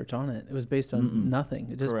research on it. It was based on nothing.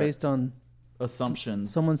 It just Correct. based on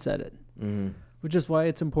Assumptions. Someone said it, which is why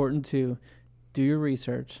it's important to do your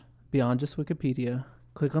research beyond just Wikipedia.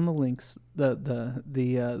 Click on the links,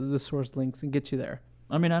 the source links, and get you there.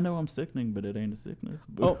 I mean, I know I'm sickening, but it ain't a sickness.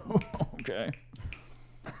 Oh, okay.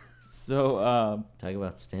 So Talk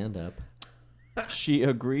about stand up. she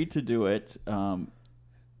agreed to do it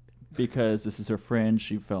because this is her friend.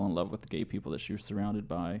 She fell in love with the gay people that she was surrounded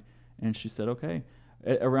by, and she said, okay.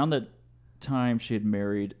 Around that time, she had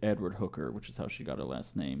married Edward Hooker, which is how she got her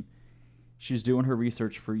last name. She's doing her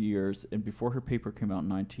research for years, and before her paper came out in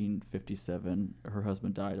 1957, her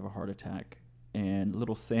husband died of a heart attack, and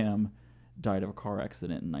little Sam died of a car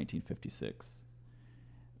accident in 1956.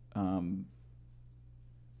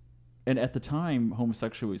 And at the time,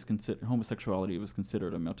 homosexuality was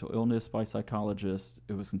considered a mental illness by psychologists.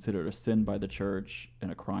 It was considered a sin by the church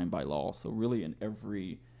and a crime by law. So really in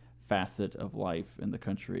every facet of life in the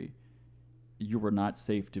country, you were not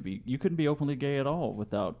safe to be. You couldn't be openly gay at all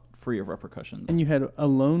without free of repercussions. And you had a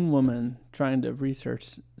lone woman trying to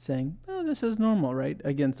research, saying, "Oh, this is normal, right?"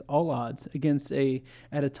 Against all odds, at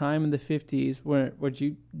a time in the 50s where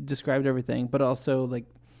you described everything, but also like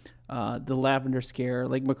the Lavender Scare,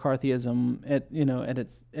 like McCarthyism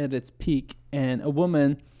at its peak, and a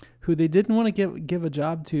woman who they didn't want to give a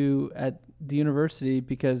job to at the university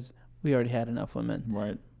because we already had enough women,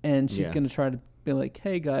 right? And she's going to try to be like,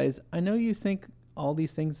 "Hey guys, I know you think all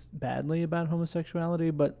these things badly about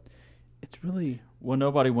homosexuality, but it's really..." Well,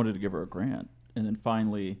 nobody wanted to give her a grant. And then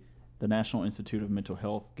finally, the National Institute of Mental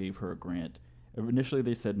Health gave her a grant. Initially,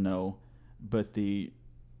 they said no, but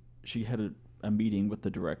she had a meeting with the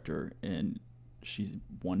director, and she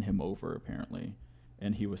won him over, apparently.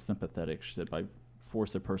 And he was sympathetic. She said, by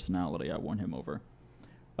force of personality, I won him over.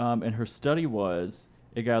 And her study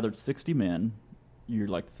it gathered 60 men. You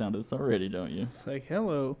like the sound of this already, don't you? It's like,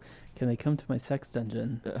 hello, can they come to my sex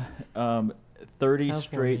dungeon? 30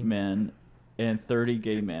 straight men and 30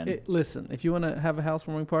 gay men. Listen, if you want to have a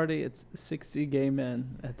housewarming party, it's 60 gay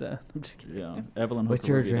men at the... I'm just kidding. Yeah, Evelyn Hooker. What's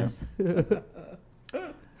your address?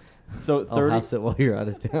 So 30, I'll house it while you're out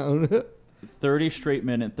of town. 30 straight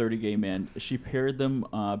men and 30 gay men. She paired them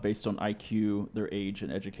based on IQ, their age,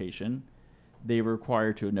 and education. They were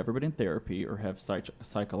required to have never been in therapy or have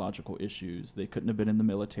psychological issues. They couldn't have been in the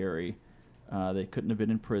military. They couldn't have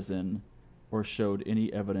been in prison or showed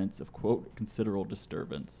any evidence of, quote, considerable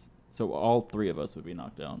disturbance. So all three of us would be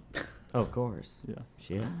knocked out. Oh, of course. Yeah.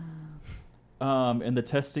 Shit. And the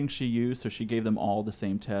testing she used, so she gave them all the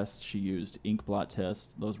same test. She used ink blot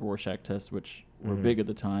tests, those Rorschach tests, which were Mhm. big at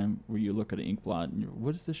the time, where you look at an ink blot and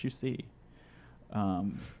what is this you see?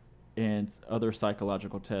 And other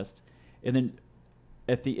psychological tests. And then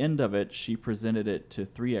at the end of it, she presented it to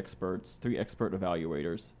three expert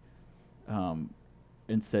evaluators,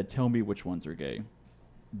 and said, tell me which ones are gay.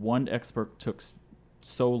 One expert took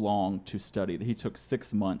so long to study that he took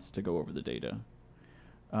 6 months to go over the data.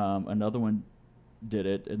 Another one did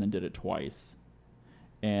it and then did it twice.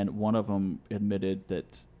 And one of them admitted that,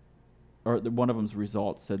 one of them's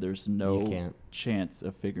results said there's You no can't. chance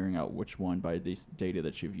of figuring out which one by these data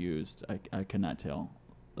that you've used. I cannot tell.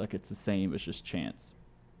 Like, it's the same, it's just chance.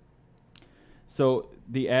 So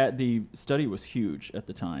the study was huge at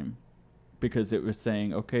the time because it was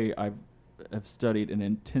saying, okay, I've studied an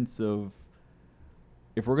intensive,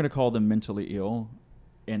 if we're going to call them mentally ill,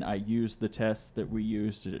 and I use the tests that we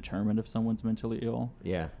use to determine if someone's mentally ill,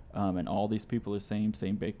 Yeah. and all these people are same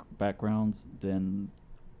backgrounds, then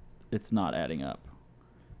it's not adding up.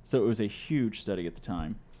 So it was a huge study at the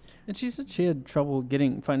time. And she said she had trouble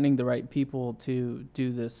finding the right people to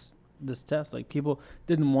do this test. Like, people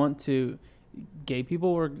didn't want to. Gay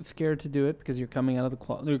people were scared to do it because you're coming out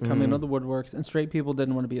of you're coming out of the woodworks, and straight people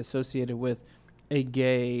didn't want to be associated with a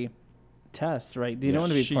gay test, right? They don't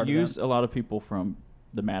want to be She part used of a lot of people from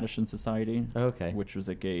the Madison Society, Okay. which was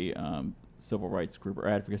a gay civil rights group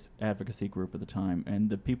or advocacy group at the time, and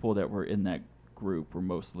the people that were in that group were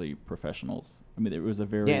mostly professionals. I mean, it was a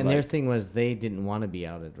very Yeah, and their thing was they didn't want to be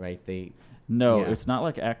outed, right? No, Yeah. it's not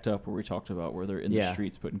like ACT UP where we talked about where they're in the Yeah.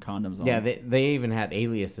 streets putting condoms on. Yeah, they even had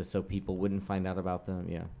aliases so people wouldn't find out about them.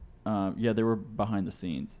 Yeah. Yeah, they were behind the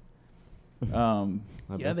scenes. I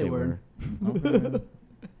Yeah, bet they were. Okay.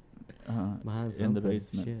 Behind In the something,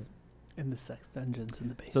 basements. shit. in the sex dungeons in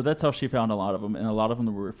the basement. So that's how she found a lot of them, and a lot of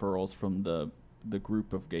them were referrals from the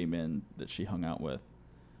group of gay men that she hung out with.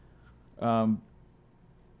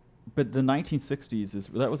 But the 1960s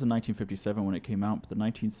that was in 1957 when it came out. But the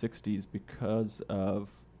 1960s, because of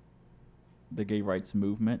the gay rights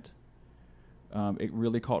movement, it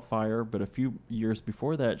really caught fire. But a few years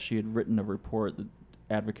before that, she had written a report that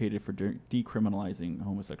advocated for decriminalizing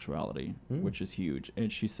homosexuality, which is huge.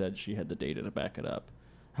 And she said she had the data to back it up.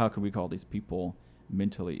 How can we call these people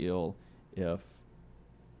mentally ill if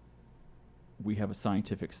we have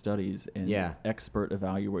scientific studies and Yeah. expert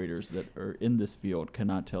evaluators that are in this field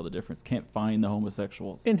cannot tell the difference, can't find the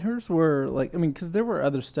homosexuals? And hers were like, I mean, because there were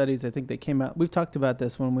other studies I think that came out. We've talked about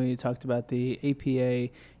this when we talked about the APA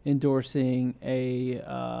endorsing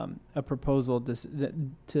a proposal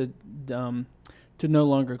to no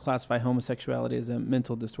longer classify homosexuality as a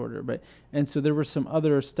mental disorder. And so there were some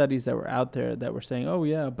other studies that were out there that were saying, oh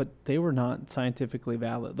yeah, but they were not scientifically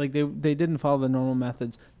valid. Like they didn't follow the normal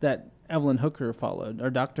methods that Evelyn Hooker followed, or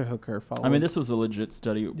Dr. Hooker followed. I mean, this was a legit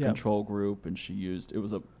study Yeah. control group, and she used, it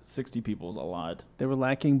was 60 people is a lot. They were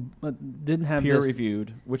lacking, didn't have Peer this.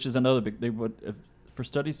 reviewed, which is another big, they would, for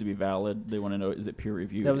studies to be valid, they want to know, is it peer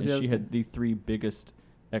reviewed? That was And the she other had the three biggest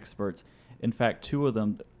experts. In fact, two of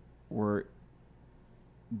them were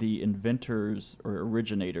the inventors or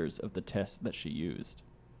originators of the test that she used.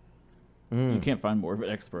 You can't find more of an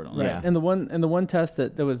expert on Right. Yeah. And the one test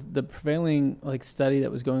that was the prevailing like study that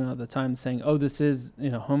was going on at the time saying, oh, this is,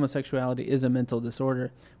 homosexuality is a mental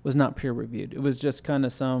disorder, was not peer reviewed. It was just kind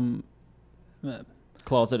of some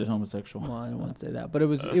Closeted homosexual. well, I don't want to say that, but it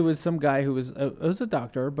was some guy who was a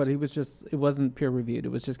doctor, but it wasn't peer reviewed. It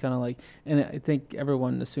was just kind of like, and I think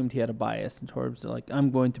everyone assumed he had a bias in terms of like,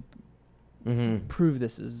 I'm going to prove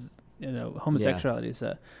this is, homosexuality is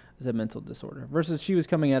a mental disorder, versus she was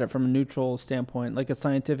coming at it from a neutral standpoint, like a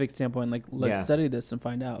scientific standpoint, like let's Yeah. study this and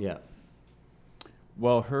find out. Yeah.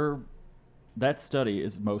 Well, that study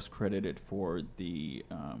is most credited for the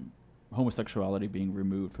homosexuality being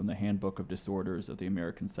removed from the Handbook of Disorders of the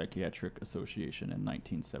American Psychiatric Association in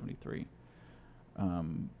 1973.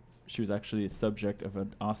 She was actually the subject of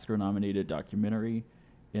an Oscar-nominated documentary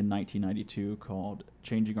in 1992 called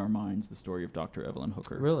Changing Our Minds, the Story of Dr. Evelyn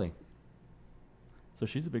Hooker. Really? So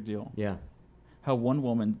she's a big deal. Yeah. How one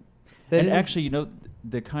woman... That and is a- actually,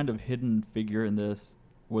 the kind of hidden figure in this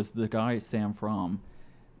was the guy, Sam Fromm,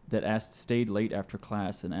 that stayed late after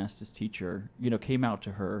class and asked his teacher, came out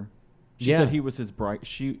to her. She said he was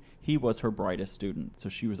he was her brightest student, so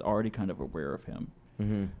she was already kind of aware of him.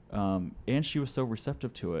 And she was so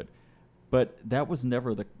receptive to it. But that was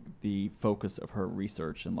never the focus of her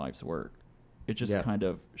research and life's work. It just Yeah. kind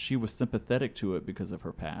of, she was sympathetic to it because of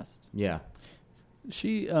her past. Yeah.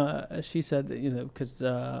 She said, because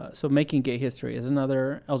so Making Gay History is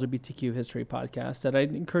another LGBTQ history podcast that I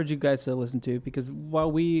encourage you guys to listen to, because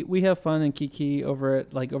while we have fun and kiki over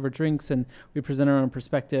it, like over drinks, and we present our own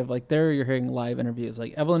perspective, like there you're hearing live interviews.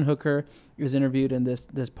 Like Evelyn Hooker is interviewed in this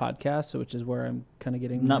podcast, so which is where I'm kind of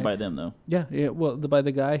getting Not by them though. Yeah, well, by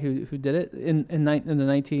the guy who did it in the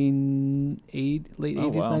 1980s, late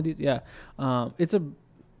 80s, wow. 90s. Yeah, it's a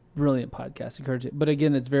brilliant podcast. Encourage it, but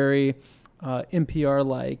again, it's very NPR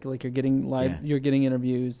like you're getting live, you're getting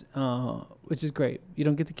interviews, which is great. You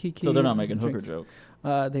don't get the kiki. So they're not making hooker jokes.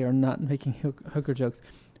 They are not making hooker jokes.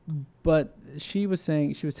 But she was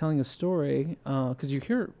telling a story, because you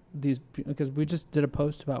hear these, because we just did a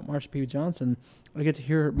post about Marsha P. Johnson. I get to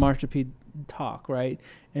hear Marsha P. talk, right?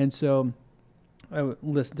 And so I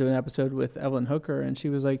listened to an episode with Evelyn Hooker, and she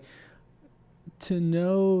was like, to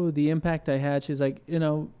know the impact I had, she's like,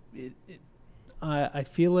 I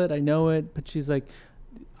feel it, I know it, but she's like,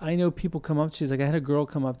 I know people come up, she's like, I had a girl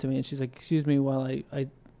come up to me, and she's like, excuse me while I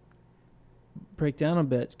break down a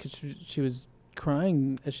bit, because she was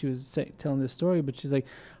crying as she was telling this story, but she's like,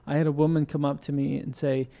 I had a woman come up to me and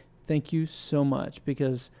say, thank you so much,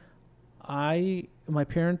 because my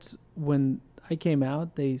parents, when I came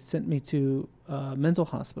out, they sent me to a mental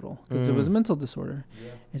hospital because it was a mental disorder.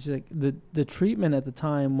 Yeah. And she's like, the treatment at the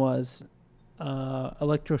time was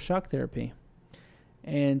electroshock therapy.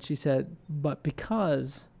 And she said, but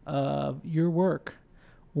because of your work,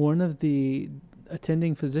 one of the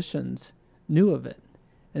attending physicians knew of it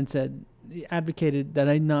and advocated that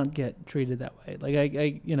I not get treated that way. Like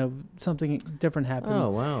I something different happened. Oh,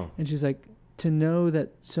 wow. And she's like, to know that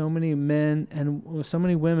so many men and so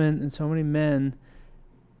many women and so many men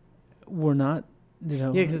were not,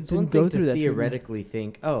 yeah, because it's one thing to theoretically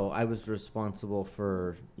think, oh, I was responsible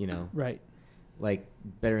for, right, like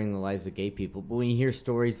bettering the lives of gay people. But when you hear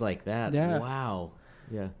stories like that, wow.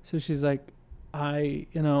 Yeah. So she's like,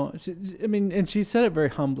 and she said it very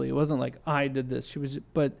humbly. It wasn't like I did this. She was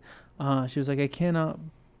like, I cannot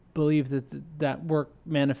believe that work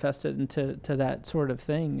manifested into that sort of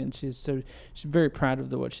thing. And she's very proud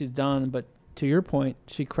of what she's done. But to your point,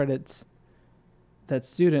 she credits that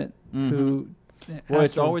student who. Well,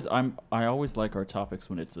 it's always I always like our topics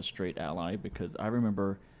when it's a straight ally, because I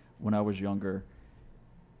remember when I was younger,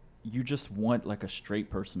 you just want like a straight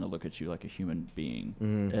person to look at you like a human being,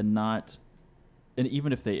 and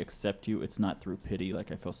even if they accept you, it's not through pity,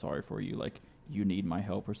 like I feel sorry for you, like you need my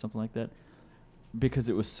help or something like that, because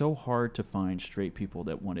it was so hard to find straight people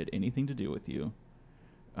that wanted anything to do with you,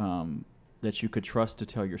 that you could trust to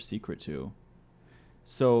tell your secret to.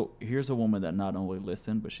 So here's a woman that not only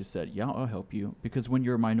listened, but she said, yeah, I'll help you. Because when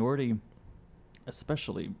you're a minority,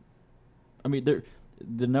 especially, I mean, the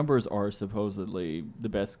numbers are supposedly, the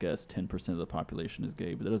best guess, 10% of the population is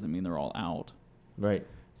gay, but that doesn't mean they're all out. Right.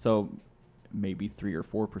 So maybe 3 or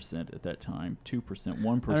 4% at that time, 2%,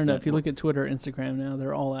 1%. I don't know. If you look at Twitter, Instagram now,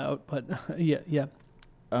 they're all out. But yeah.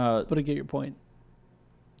 But I get your point.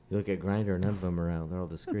 You look at Grindr, none of them are out. They're all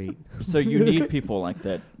discreet. So you need people like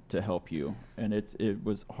that to help you, and it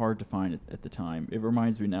was hard to find at the time. It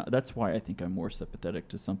reminds me now. That's why I think I'm more sympathetic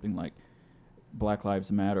to something like Black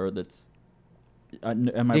Lives Matter. That's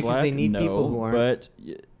am I black? They need no, people who aren't but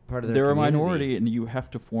part of their they're community. a minority, and you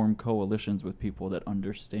have to form coalitions with people that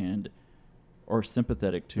understand or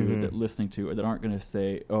sympathetic to that, listening to, or that aren't going to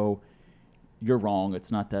say, "Oh, you're wrong.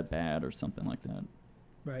 It's not that bad," or something like that.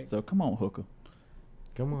 Right. So come on, Hooker.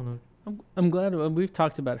 Come on. I'm glad we've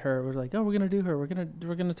talked about her. We're like, oh, we're gonna do her. We're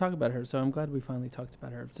gonna talk about her. So I'm glad we finally talked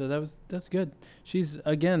about her. So that's good. She's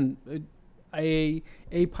again a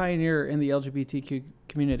pioneer in the LGBTQ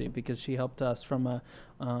community, because she helped us from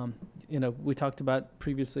we talked about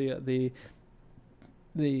previously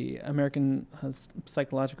the American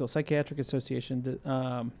Psychiatric Association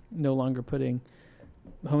no longer putting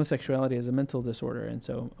homosexuality as a mental disorder, and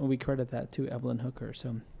so we credit that to Evelyn Hooker.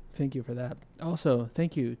 So. Thank you for that. Also,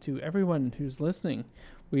 thank you to everyone who's listening.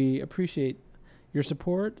 We appreciate your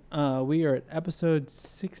support. We are at episode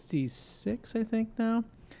 66, I think, now.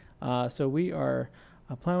 So we are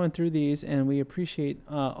plowing through these, and we appreciate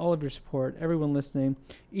all of your support, everyone listening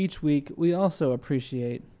each week. We also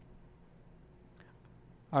appreciate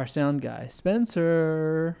our sound guy,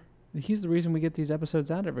 Spencer. He's the reason we get these episodes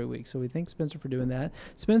out every week, so we thank Spencer for doing that.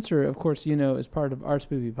 Spencer, of course, is part of our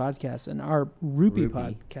Spoopy Podcast and our Rupee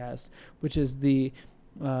Podcast, which is the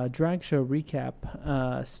drag show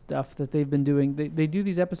recap stuff that they've been doing. They do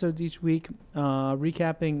these episodes each week,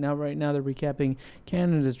 recapping. Right now they're recapping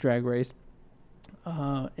Canada's Drag Race.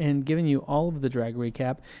 And giving you all of the drag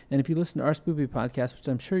recap. And if you listen to our Spoopy Podcast, which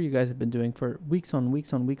I'm sure you guys have been doing for weeks on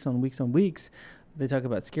weeks, They talk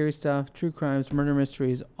about scary stuff, true crimes, murder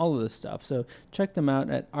mysteries, all of this stuff. So check them out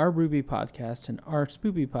at Our Ruby Podcast and Our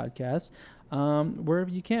Spoopy Podcast, wherever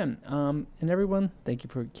you can. And everyone, thank you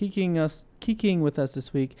for kicking with us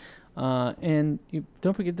this week. And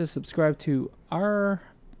don't forget to subscribe to our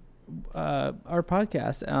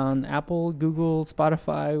podcast on Apple, Google,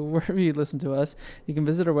 Spotify, wherever you listen to us. You can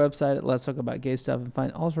visit our website at Let's Talk About Gay Stuff and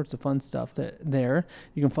find all sorts of fun stuff there.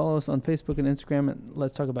 You can follow us on Facebook and Instagram at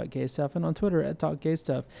Let's Talk About Gay Stuff and on Twitter at Talk Gay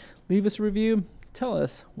Stuff. Leave us a review. Tell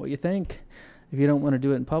us what you think. If you don't want to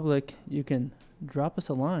do it in public, you can drop us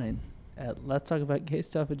a line at Let's Talk About Gay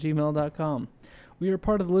Stuff at gmail.com. We are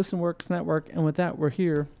part of the Listen Works Network, and with that, we're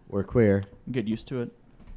here. We're queer. Get used to it.